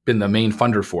has been the main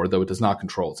funder for, though it does not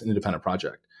control. It's an independent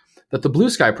project. That the Blue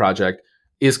Sky project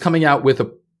is coming out with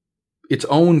its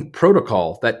own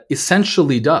protocol that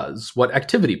essentially does what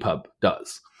ActivityPub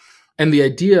does. And the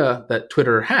idea that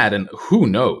Twitter had, and who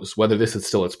knows whether this is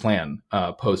still its plan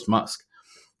post-Musk,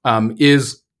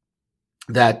 is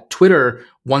that Twitter,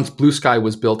 once Blue Sky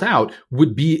was built out,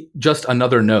 would be just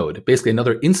another node, basically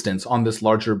another instance on this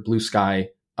larger Blue Sky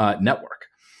network.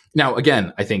 Now,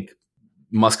 again, I think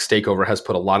Musk's takeover has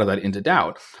put a lot of that into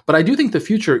doubt, but I do think the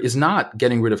future is not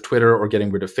getting rid of Twitter or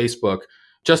getting rid of Facebook,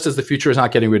 just as the future is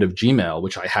not getting rid of Gmail,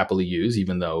 which I happily use,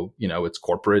 even though, it's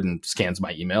corporate and scans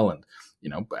my email and,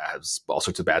 has all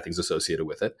sorts of bad things associated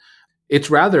with it.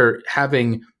 It's rather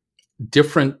having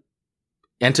different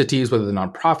entities, whether they're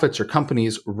nonprofits or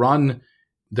companies, run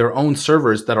their own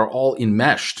servers that are all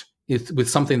enmeshed with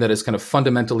something that is kind of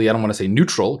fundamentally, I don't want to say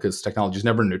neutral, because technology is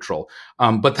never neutral,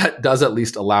 but that does at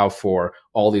least allow for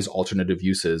all these alternative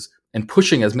uses and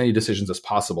pushing as many decisions as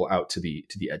possible out to the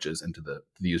edges and to the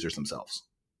users themselves.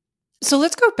 So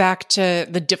let's go back to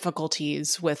the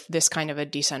difficulties with this kind of a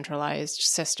decentralized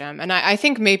system. And I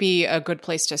think maybe a good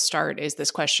place to start is this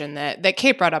question that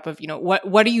Kate brought up of,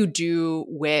 what do you do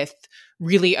with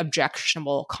really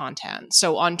objectionable content?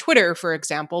 So on Twitter, for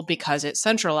example, because it's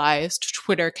centralized,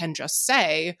 Twitter can just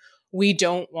say, we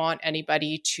don't want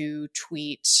anybody to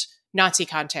tweet Nazi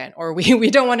content, or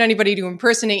we don't want anybody to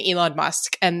impersonate Elon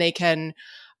Musk, and they can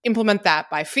implement that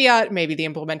by fiat. Maybe the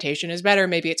implementation is better,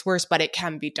 maybe it's worse, but it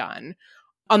can be done.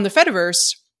 On the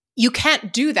Fediverse, you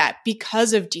can't do that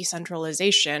because of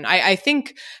decentralization. I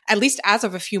think, at least as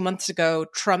of a few months ago,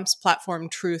 Trump's platform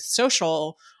Truth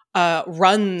Social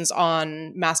runs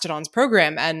on Mastodon's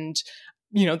program, and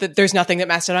that there's nothing that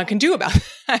Mastodon can do about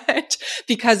that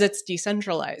because it's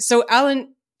decentralized. So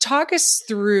Alan, talk us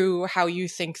through how you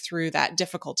think through that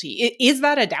difficulty. Is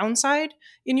that a downside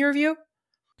in your view?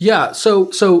 Yeah,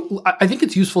 so I think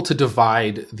it's useful to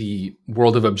divide the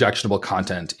world of objectionable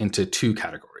content into two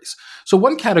categories. So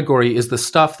one category is the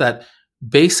stuff that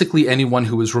basically anyone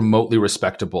who is remotely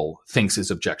respectable thinks is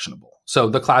objectionable. So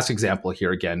the classic example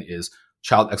here again is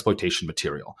child exploitation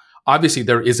material. Obviously,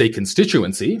 there is a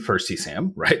constituency for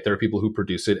CSAM, right? There are people who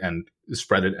produce it and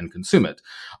spread it and consume it.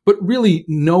 But really,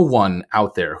 no one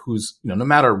out there who's, no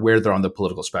matter where they're on the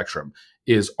political spectrum,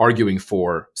 is arguing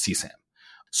for CSAM.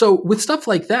 So with stuff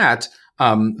like that,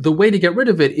 the way to get rid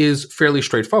of it is fairly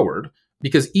straightforward,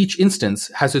 because each instance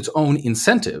has its own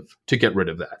incentive to get rid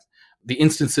of that. The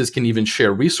instances can even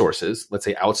share resources, let's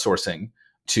say outsourcing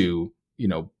to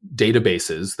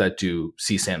databases that do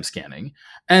CSAM scanning.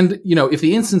 And, if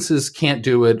the instances can't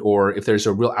do it, or if there's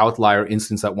a real outlier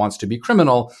instance that wants to be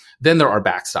criminal, then there are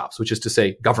backstops, which is to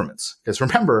say governments. Because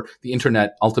remember, the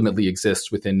internet ultimately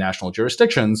exists within national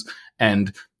jurisdictions.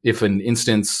 And if an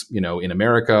instance, in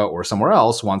America or somewhere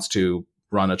else wants to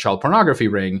run a child pornography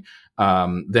ring,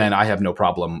 then I have no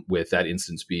problem with that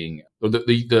instance being, or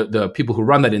the people who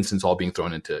run that instance all being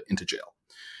thrown into jail.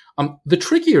 The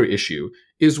trickier issue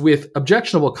is with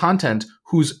objectionable content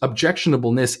whose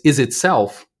objectionableness is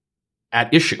itself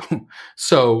at issue.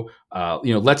 So,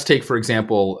 let's take, for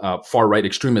example, far-right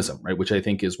extremism, right, which I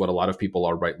think is what a lot of people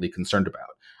are rightly concerned about.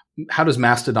 How does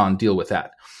Mastodon deal with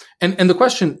that? And the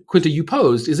question, Quinta, you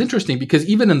posed is interesting because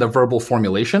even in the verbal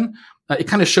formulation, it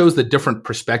kind of shows the different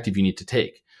perspective you need to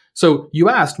take. So you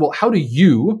asked, well, how do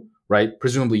you, right,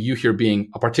 presumably you here being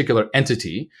a particular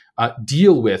entity,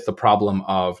 deal with the problem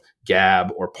of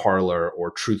Gab or Parler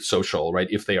or Truth Social, right,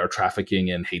 if they are trafficking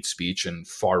in hate speech and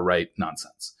far-right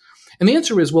nonsense? And the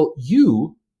answer is, well,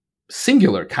 you,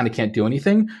 singular, kind of can't do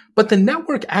anything, but the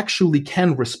network actually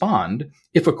can respond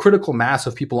if a critical mass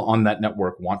of people on that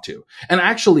network want to. And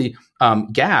actually,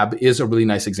 Gab is a really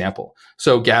nice example.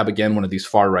 So Gab, again, one of these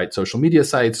far-right social media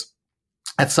sites,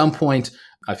 at some point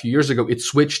a few years ago, it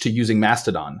switched to using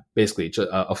Mastodon, basically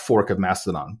a fork of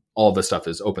Mastodon. All the stuff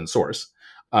is open source.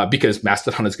 Because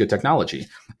Mastodon is good technology.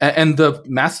 And the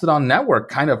Mastodon network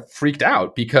kind of freaked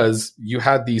out because you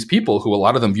had these people who a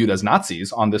lot of them viewed as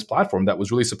Nazis on this platform that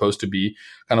was really supposed to be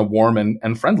kind of warm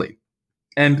and friendly.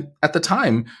 And at the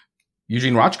time,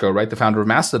 Eugene Rochko, right, the founder of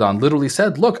Mastodon, literally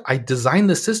said, look, I designed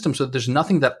this system so that there's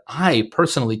nothing that I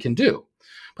personally can do.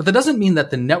 But that doesn't mean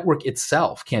that the network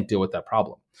itself can't deal with that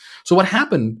problem. So what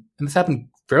happened, and this happened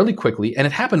fairly quickly, and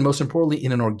it happened most importantly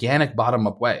in an organic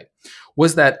bottom-up way,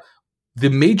 was that the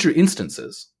major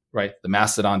instances, right, the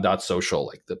Mastodon.social,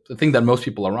 like the thing that most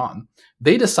people are on,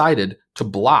 they decided to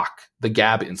block the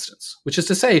Gab instance, which is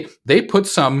to say they put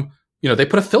they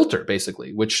put a filter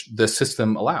basically, which the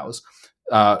system allows,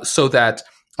 so that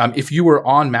if you were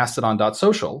on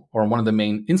Mastodon.social or on one of the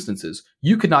main instances,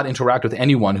 you could not interact with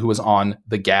anyone who was on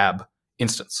the Gab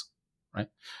instance. Right.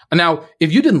 And now,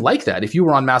 if you didn't like that, if you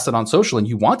were on Mastodon Social and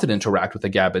you wanted to interact with the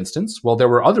Gab instance, well, there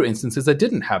were other instances that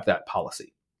didn't have that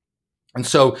policy. And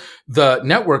so the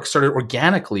network started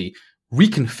organically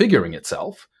reconfiguring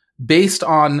itself based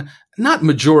on not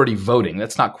majority voting.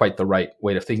 That's not quite the right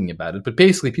way of thinking about it, but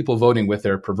basically people voting with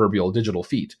their proverbial digital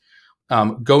feet,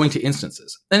 going to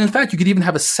instances. And in fact, you could even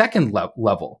have a second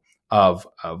level of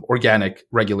organic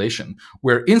regulation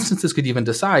where instances could even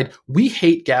decide, we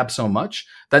hate Gab so much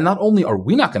that not only are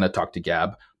we not going to talk to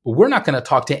Gab, but we're not going to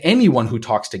talk to anyone who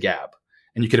talks to Gab.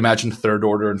 And you could imagine third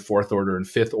order and fourth order and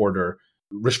fifth order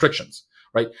restrictions,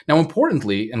 right? Now,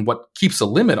 importantly, and what keeps a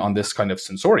limit on this kind of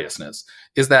censoriousness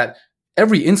is that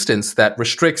every instance that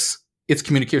restricts its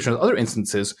communication with other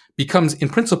instances becomes, in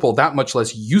principle, that much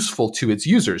less useful to its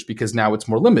users because now it's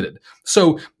more limited.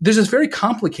 So there's this very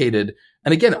complicated,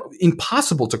 and again,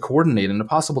 impossible to coordinate and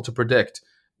impossible to predict,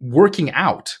 working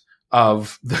out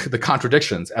of the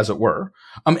contradictions, as it were.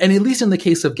 And at least in the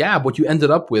case of Gab, what you ended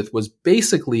up with was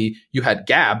basically you had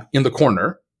Gab in the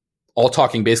corner, all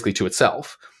talking basically to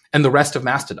itself, and the rest of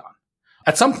Mastodon.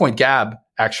 At some point, Gab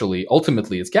actually,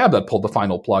 ultimately, it's Gab that pulled the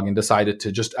final plug and decided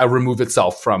to just remove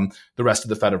itself from the rest of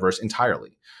the Fediverse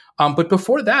entirely. But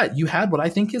before that, you had what I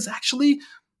think is actually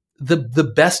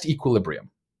the best equilibrium,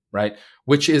 right?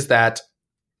 Which is that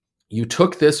you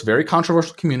took this very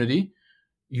controversial community,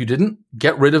 you didn't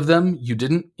get rid of them, you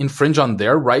didn't infringe on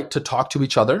their right to talk to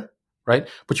each other, right?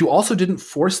 But you also didn't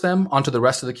force them onto the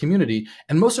rest of the community.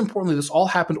 And most importantly, this all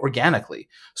happened organically.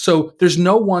 So there's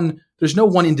no one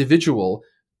individual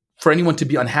for anyone to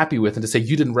be unhappy with and to say,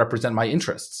 you didn't represent my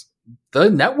interests.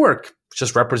 The network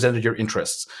just represented your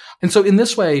interests. And so in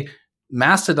this way,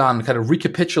 Mastodon kind of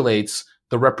recapitulates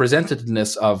the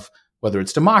representativeness of whether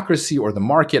it's democracy or the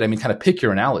market. I mean, kind of pick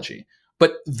your analogy.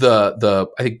 But the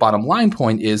I think bottom line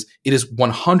point is it is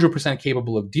 100%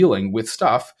 capable of dealing with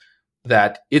stuff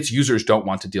that its users don't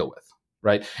want to deal with,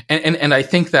 right? And I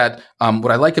think that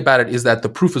what I like about it is that the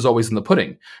proof is always in the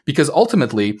pudding, because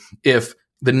ultimately, if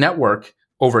the network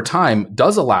over time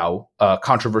does allow a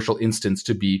controversial instance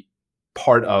to be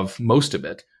part of most of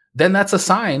it, then that's a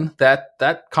sign that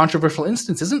that controversial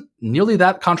instance isn't nearly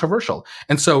that controversial.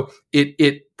 And so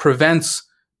it prevents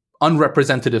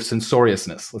unrepresentative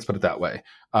censoriousness, let's put it that way,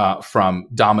 from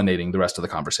dominating the rest of the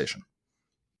conversation.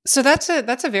 So that's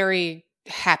a very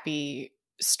happy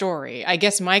story. I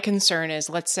guess my concern is,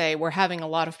 let's say we're having a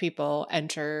lot of people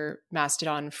enter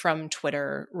Mastodon from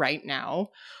Twitter right now.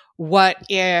 What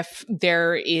if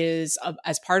there is,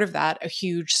 as part of that, a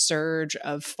huge surge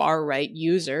of far-right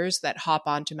users that hop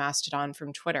onto Mastodon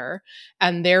from Twitter,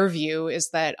 and their view is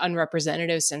that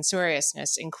unrepresentative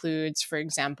censoriousness includes, for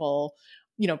example,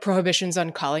 prohibitions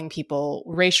on calling people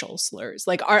racial slurs?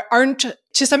 Like, aren't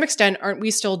to some extent, aren't we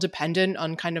still dependent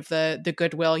on kind of the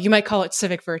goodwill, you might call it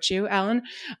civic virtue, Alan,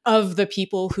 of the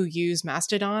people who use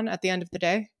Mastodon at the end of the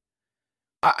day?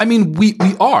 I mean, we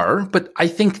are, but I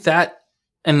think that,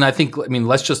 and I mean,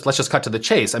 let's just cut to the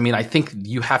chase. I mean, I think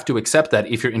you have to accept that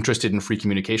if you're interested in free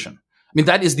communication. I mean,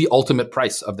 that is the ultimate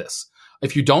price of this.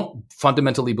 If you don't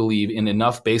fundamentally believe in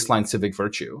enough baseline civic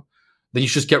virtue, then you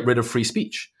should just get rid of free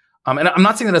speech. And I'm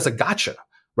not saying that as a gotcha,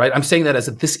 right? I'm saying that as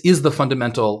this is the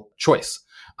fundamental choice.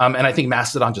 And I think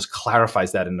Mastodon just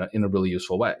clarifies that in a really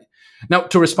useful way. Now,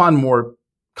 to respond more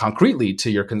concretely to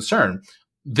your concern,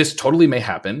 this totally may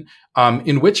happen,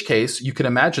 in which case you can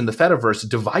imagine the Fediverse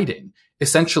dividing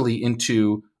essentially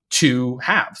into two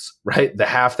halves, right? The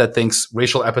half that thinks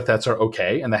racial epithets are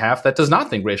okay and the half that does not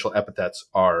think racial epithets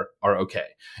are okay.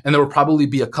 And there will probably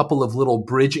be a couple of little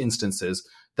bridge instances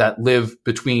that live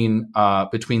between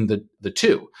the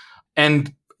two.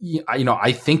 And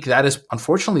I think that is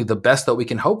unfortunately the best that we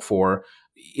can hope for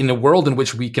in a world in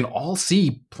which we can all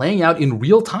see playing out in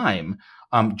real time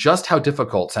just how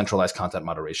difficult centralized content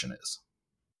moderation is.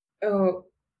 Oh,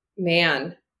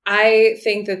 man. I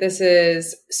think that this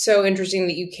is so interesting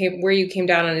that you came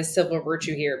down on his civil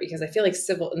virtue here, because I feel like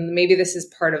and maybe this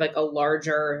is part of like a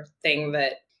larger thing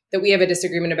that we have a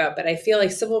disagreement about, but I feel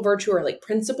like civil virtue are like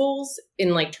principles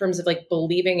in like terms of like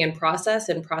believing in process,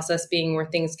 and process being where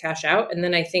things cash out. And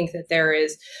then I think that there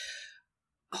is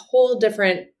a whole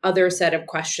different other set of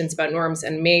questions about norms.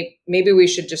 And maybe we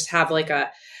should just have like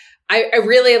I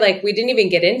really like, we didn't even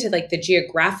get into like the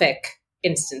geographic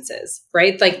instances,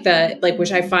 right? Like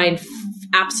which I find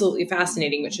absolutely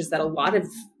fascinating, which is that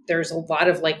there's a lot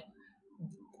of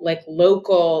like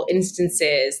local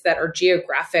instances that are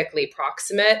geographically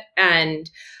proximate. And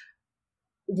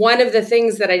one of the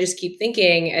things that I just keep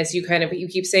thinking, as you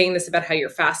keep saying this about how you're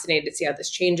fascinated to see how this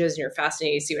changes and you're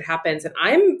fascinated to see what happens. And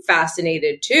I'm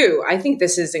fascinated too. I think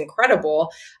this is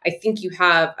incredible. I think you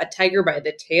have a tiger by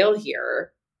the tail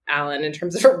here, Alan, in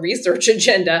terms of a research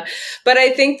agenda. But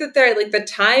I think that they're like the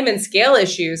time and scale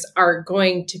issues are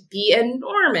going to be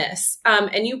enormous.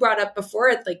 And you brought up before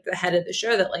at like the head of the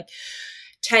show that like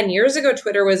 10 years ago,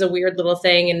 Twitter was a weird little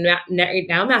thing. And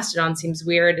now Mastodon seems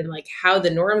weird. And like how the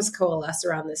norms coalesce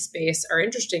around this space are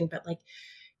interesting. But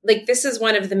like this is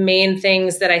one of the main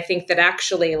things that I think that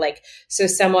actually like, so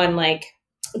someone like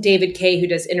David Kay, who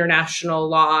does international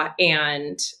law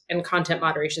and content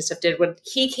moderation stuff, did when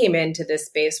he came into this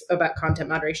space about content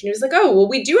moderation. He was like, oh, well,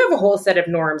 we do have a whole set of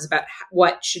norms about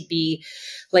what should be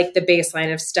like the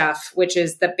baseline of stuff, which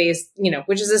is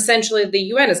which is essentially the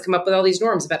UN has come up with all these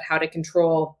norms about how to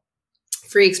control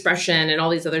free expression and all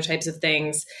these other types of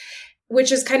things,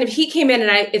 which is kind of, he came in,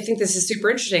 and I think this is super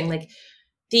interesting. Like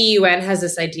the UN has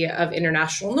this idea of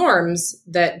international norms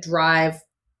that drive,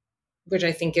 which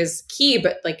I think is key,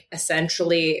 but like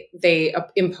essentially they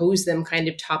impose them kind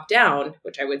of top down,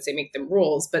 which I would say make them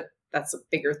rules, but that's a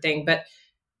bigger thing. But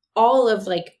all of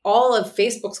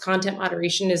Facebook's content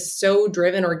moderation is so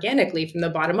driven organically from the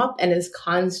bottom up and is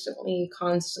constantly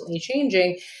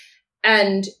changing.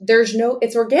 And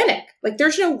it's organic. Like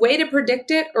there's no way to predict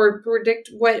it or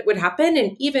predict what would happen.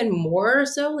 And even more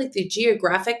so, like the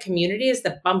geographic communities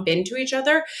that bump into each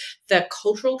other, the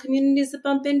cultural communities that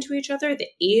bump into each other, the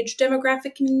age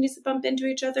demographic communities that bump into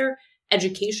each other,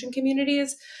 education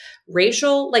communities,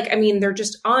 racial, they're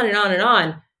just on and on and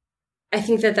on. I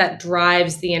think that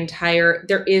drives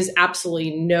there is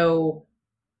absolutely no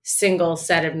single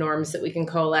set of norms that we can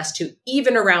coalesce to,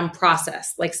 even around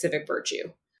process like civic virtue.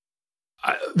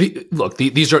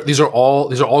 These are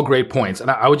all great points,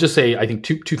 and I would just say I think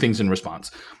two things in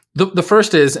response. The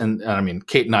first is, and I mean,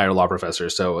 Kate and I are law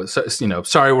professors, so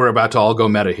sorry we're about to all go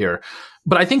meta here,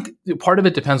 but I think part of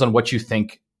it depends on what you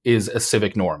think is a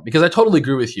civic norm, because I totally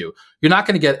agree with you. You're not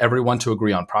going to get everyone to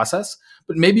agree on process,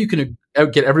 but maybe you can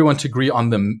get everyone to agree on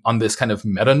this kind of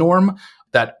meta norm,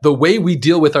 that the way we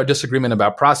deal with our disagreement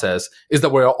about process is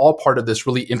that we're all part of this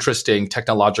really interesting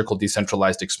technological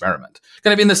decentralized experiment.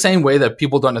 Kind of in the same way that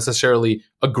people don't necessarily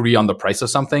agree on the price of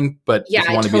something, but if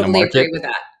you want to be in a market, agree with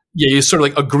that. Yeah, you sort of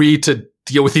like agree to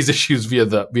deal with these issues via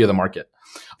the market.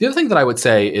 The other thing that I would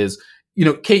say is,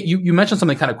 Kate, you mentioned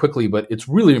something kind of quickly, but it's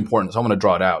really important, so I want to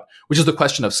draw it out, which is the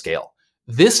question of scale.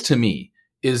 This, to me,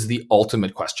 is the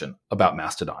ultimate question about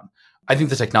Mastodon. I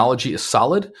think the technology is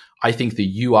solid. I think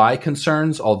the UI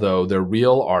concerns, although they're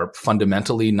real, are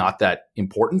fundamentally not that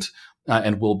important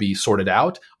and will be sorted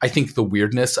out. I think the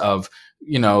weirdness of,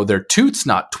 they're toots,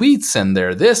 not tweets, and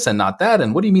they're this and not that.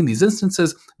 And what do you mean these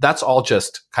instances? That's all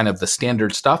just kind of the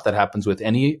standard stuff that happens with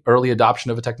any early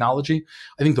adoption of a technology.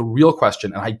 I think the real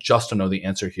question, and I just don't know the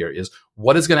answer here, is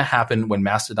what is going to happen when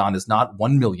Mastodon is not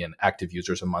 1 million active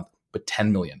users a month, but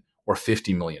 10 million? Or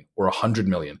 50 million or 100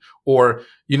 million, or,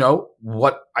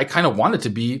 what I kind of want it to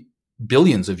be,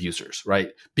 billions of users, right?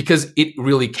 Because it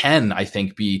really can, I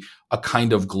think, be a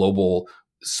kind of global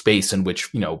space in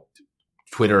which,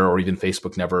 Twitter or even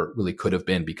Facebook never really could have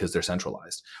been because they're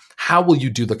centralized. How will you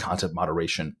do the content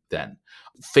moderation then?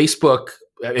 Facebook,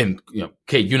 and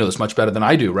Kate, you know this much better than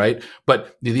I do, right?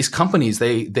 But these companies,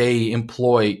 they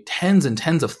employ tens and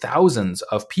tens of thousands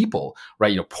of people,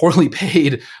 right? Poorly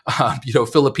paid,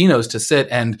 Filipinos to sit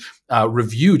and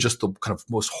review just the kind of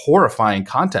most horrifying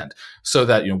content, so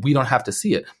that we don't have to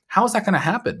see it. How is that going to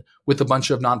happen with a bunch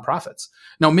of nonprofits?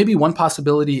 Now, maybe one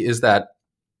possibility is that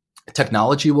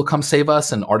technology will come save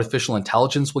us, and artificial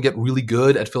intelligence will get really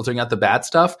good at filtering out the bad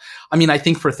stuff. I mean, I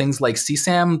think for things like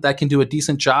CSAM, that can do a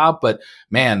decent job, but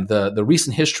man, the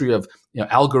recent history of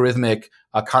algorithmic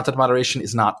content moderation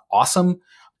is not awesome.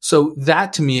 So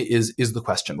that to me is the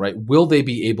question, right? Will they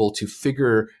be able to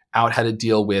figure out how to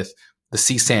deal with the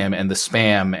CSAM and the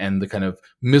spam and the kind of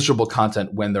miserable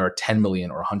content when there are 10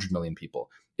 million or 100 million people?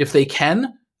 If they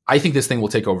can, I think this thing will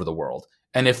take over the world.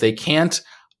 And if they can't,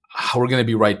 we're going to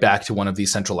be right back to one of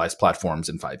these centralized platforms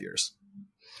in 5 years.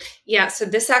 Yeah, so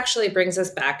this actually brings us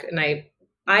back, and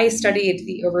I studied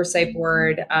the oversight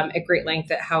board at great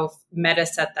length at how Meta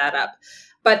set that up.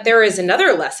 But there is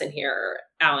another lesson here,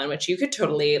 Alan, which you could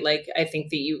totally I think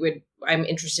that you would. I'm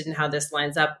interested in how this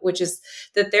lines up, which is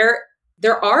that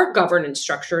there are governance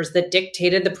structures that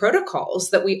dictated the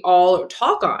protocols that we all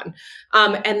talk on,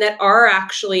 and that are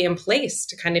actually in place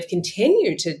to kind of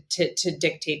continue to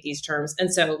dictate these terms.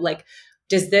 And so,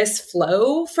 does this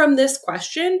flow from this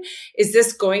question? Is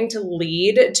this going to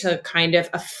lead to kind of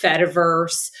a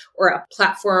Fediverse or a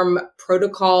platform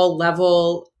protocol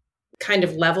level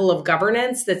of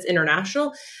governance that's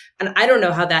international? And I don't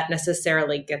know how that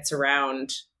necessarily gets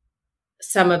around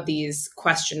some of these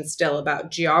questions still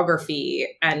about geography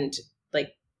and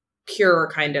pure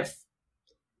kind of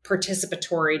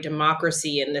participatory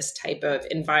democracy in this type of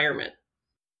environment.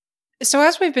 So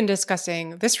as we've been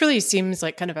discussing, this really seems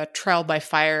like kind of a trial by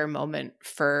fire moment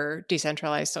for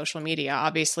decentralized social media.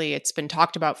 Obviously, it's been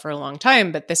talked about for a long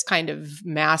time, but this kind of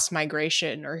mass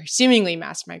migration or seemingly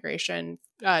mass migration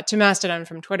to Mastodon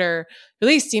from Twitter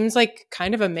really seems like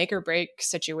kind of a make or break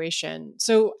situation.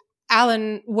 So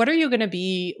Alan, what are you going to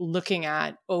be looking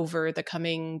at over the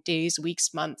coming days,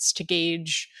 weeks, months to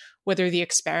gauge whether the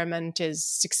experiment is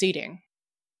succeeding?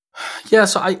 Yeah,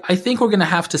 so I think we're going to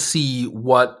have to see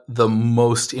what the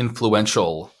most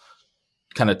influential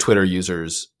kind of Twitter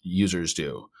users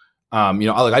do. I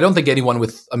don't think anyone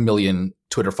with 1 million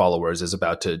Twitter followers is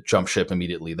about to jump ship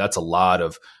immediately. That's a lot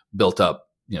of built up,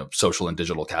 social and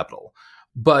digital capital.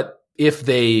 But if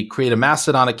they create a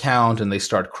Mastodon account and they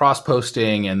start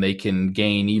cross-posting and they can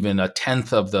gain even a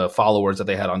tenth of the followers that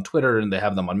they had on Twitter and they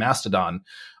have them on Mastodon,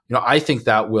 I think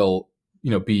that will,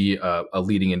 be a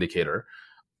leading indicator.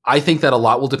 I think that a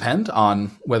lot will depend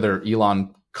on whether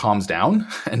Elon calms down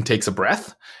and takes a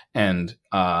breath and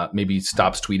maybe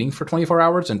stops tweeting for 24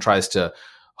 hours and tries to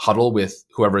huddle with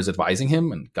whoever is advising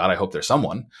him. And God, I hope there's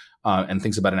someone, and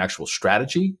thinks about an actual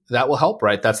strategy that will help,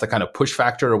 right? That's the kind of push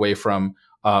factor away from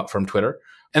Twitter.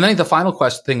 And I think the final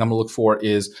thing I'm going to look for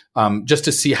is just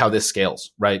to see how this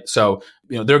scales, right? So,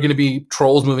 there are going to be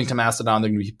trolls moving to Mastodon. There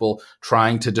are going to be people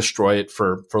trying to destroy it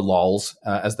for lols,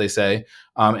 as they say.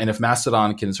 And if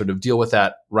Mastodon can sort of deal with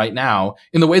that right now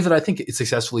in the way that I think it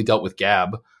successfully dealt with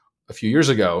Gab a few years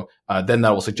ago, then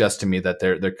that will suggest to me that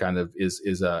there kind of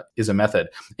is a method.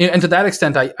 And to that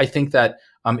extent, I think that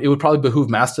it would probably behoove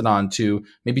Mastodon to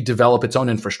maybe develop its own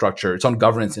infrastructure, its own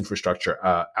governance infrastructure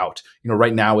out.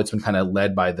 Right now it's been kind of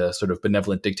led by the sort of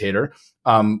benevolent dictator,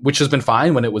 which has been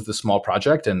fine when it was the small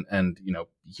project, and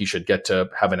he should get to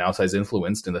have an outsized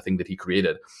influence in the thing that he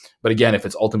created. But again, if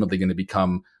it's ultimately going to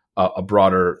become a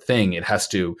broader thing, it has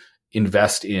to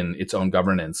invest in its own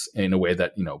governance in a way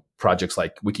that projects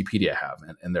like Wikipedia have,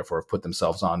 and therefore have put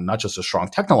themselves on not just a strong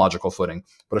technological footing,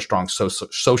 but a strong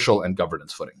social and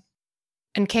governance footing.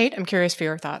 And Kate, I'm curious for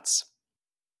your thoughts.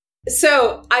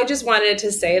 So I just wanted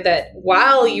to say that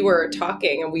while you were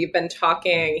talking, and we've been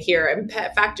talking here, in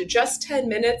fact, just 10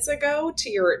 minutes ago, to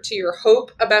your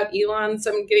hope about Elon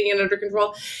getting it under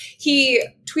control, he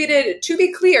tweeted, "To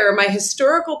be clear, my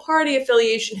historical party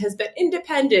affiliation has been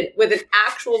independent with an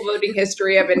actual voting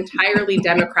history of entirely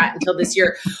Democrat until this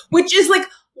year," which is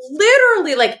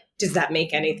literally does that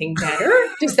make anything better?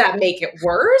 Does that make it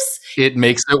worse? It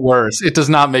makes it worse. It does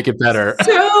not make it better.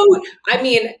 So, I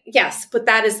mean, yes, but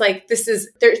that is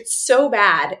it's so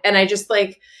bad. And I just so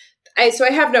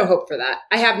I have no hope for that.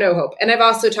 I have no hope. And I've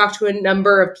also talked to a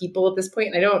number of people at this point,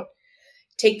 and I don't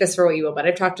take this for what you will, but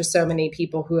I've talked to so many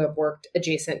people who have worked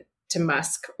adjacent to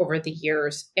Musk over the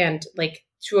years. And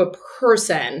to a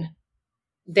person,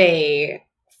 they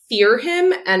fear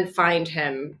him and find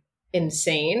him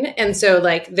insane. And so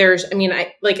like there's, I mean,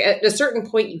 I like at a certain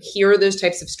point you hear those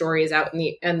types of stories out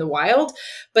in the wild,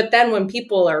 but then when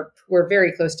people we're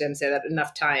very close to him say that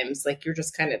enough times, like you're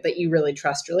just kind of that you really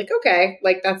trust, you're like, okay,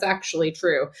 like that's actually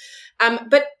true.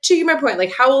 But to my point,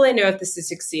 like how will I know if this is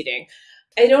succeeding?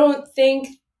 I don't think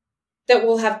that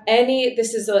we'll have any,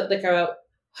 this is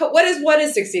what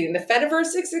is succeeding? The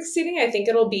Fediverse is succeeding. I think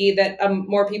it'll be that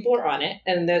more people are on it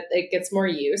and that it gets more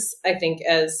use. I think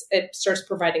as it starts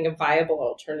providing a viable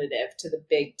alternative to the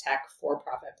big tech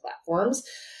for-profit platforms.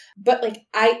 But like,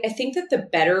 I think that the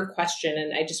better question,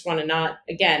 and I just want to not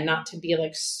to be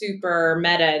like super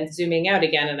meta and zooming out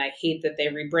again. And I hate that they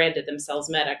rebranded themselves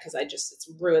Meta because it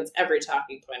ruins every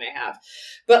talking point I have.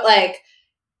 But like,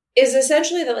 is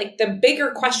essentially that like the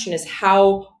bigger question is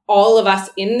how all of us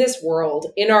in this world,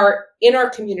 in our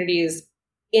communities,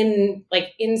 in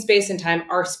space and time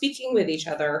are speaking with each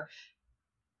other.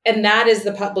 And that is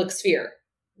the public sphere,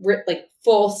 like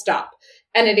full stop.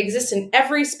 And it exists in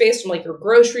every space from like your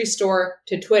grocery store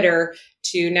to Twitter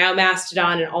to now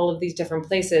Mastodon and all of these different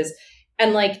places.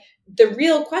 And like the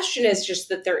real question is just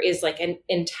that there is like an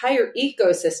entire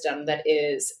ecosystem that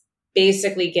is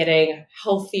basically getting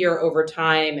healthier over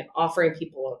time and offering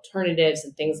people alternatives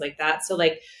and things like that. So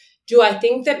like, do I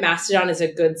think that Mastodon is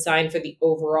a good sign for the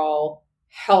overall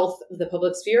health of the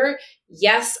public sphere?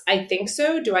 Yes, I think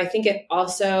so. Do I think it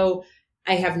also,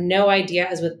 I have no idea,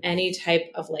 as with any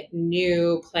type of like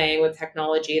new playing with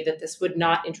technology, that this would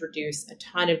not introduce a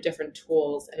ton of different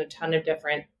tools and a ton of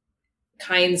different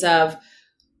kinds of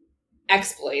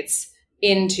exploits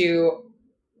into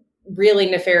really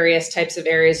nefarious types of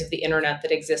areas of the internet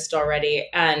that exist already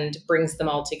and brings them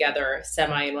all together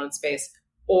semi in one space.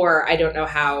 Or I don't know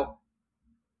how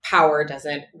power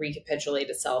doesn't recapitulate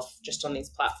itself just on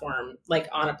these platforms, like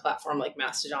on a platform like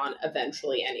Mastodon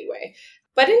eventually anyway.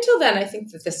 But until then, I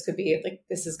think that this could be like,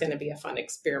 this is going to be a fun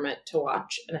experiment to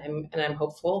watch. And I'm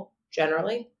hopeful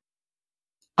generally.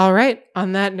 All right.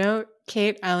 On that note,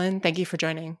 Kate, Ellen, thank you for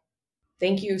joining.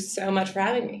 Thank you so much for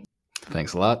having me.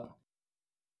 Thanks a lot.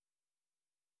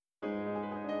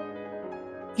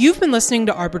 You've been listening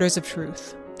to Arbiters of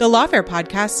Truth, the Lawfare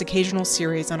podcast's occasional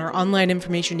series on our online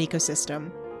information ecosystem.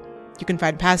 You can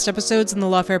find past episodes in the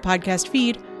Lawfare podcast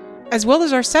feed, as well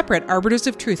as our separate Arbiters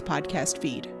of Truth podcast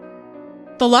feed.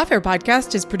 The Lawfare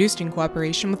podcast is produced in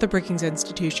cooperation with the Brookings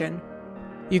Institution.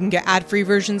 You can get ad-free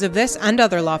versions of this and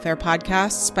other Lawfare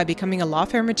podcasts by becoming a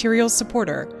Lawfare Materials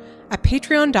supporter at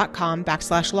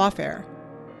patreon.com/lawfare.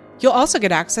 You'll also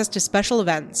get access to special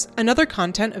events and other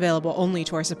content available only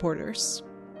to our supporters.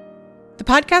 The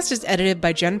podcast is edited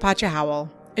by Jen Pacha-Howell,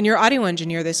 and your audio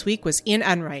engineer this week was Ian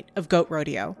Enright of Goat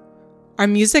Rodeo. Our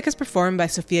music is performed by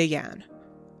Sophia Yan.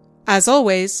 As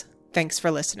always, thanks for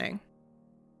listening.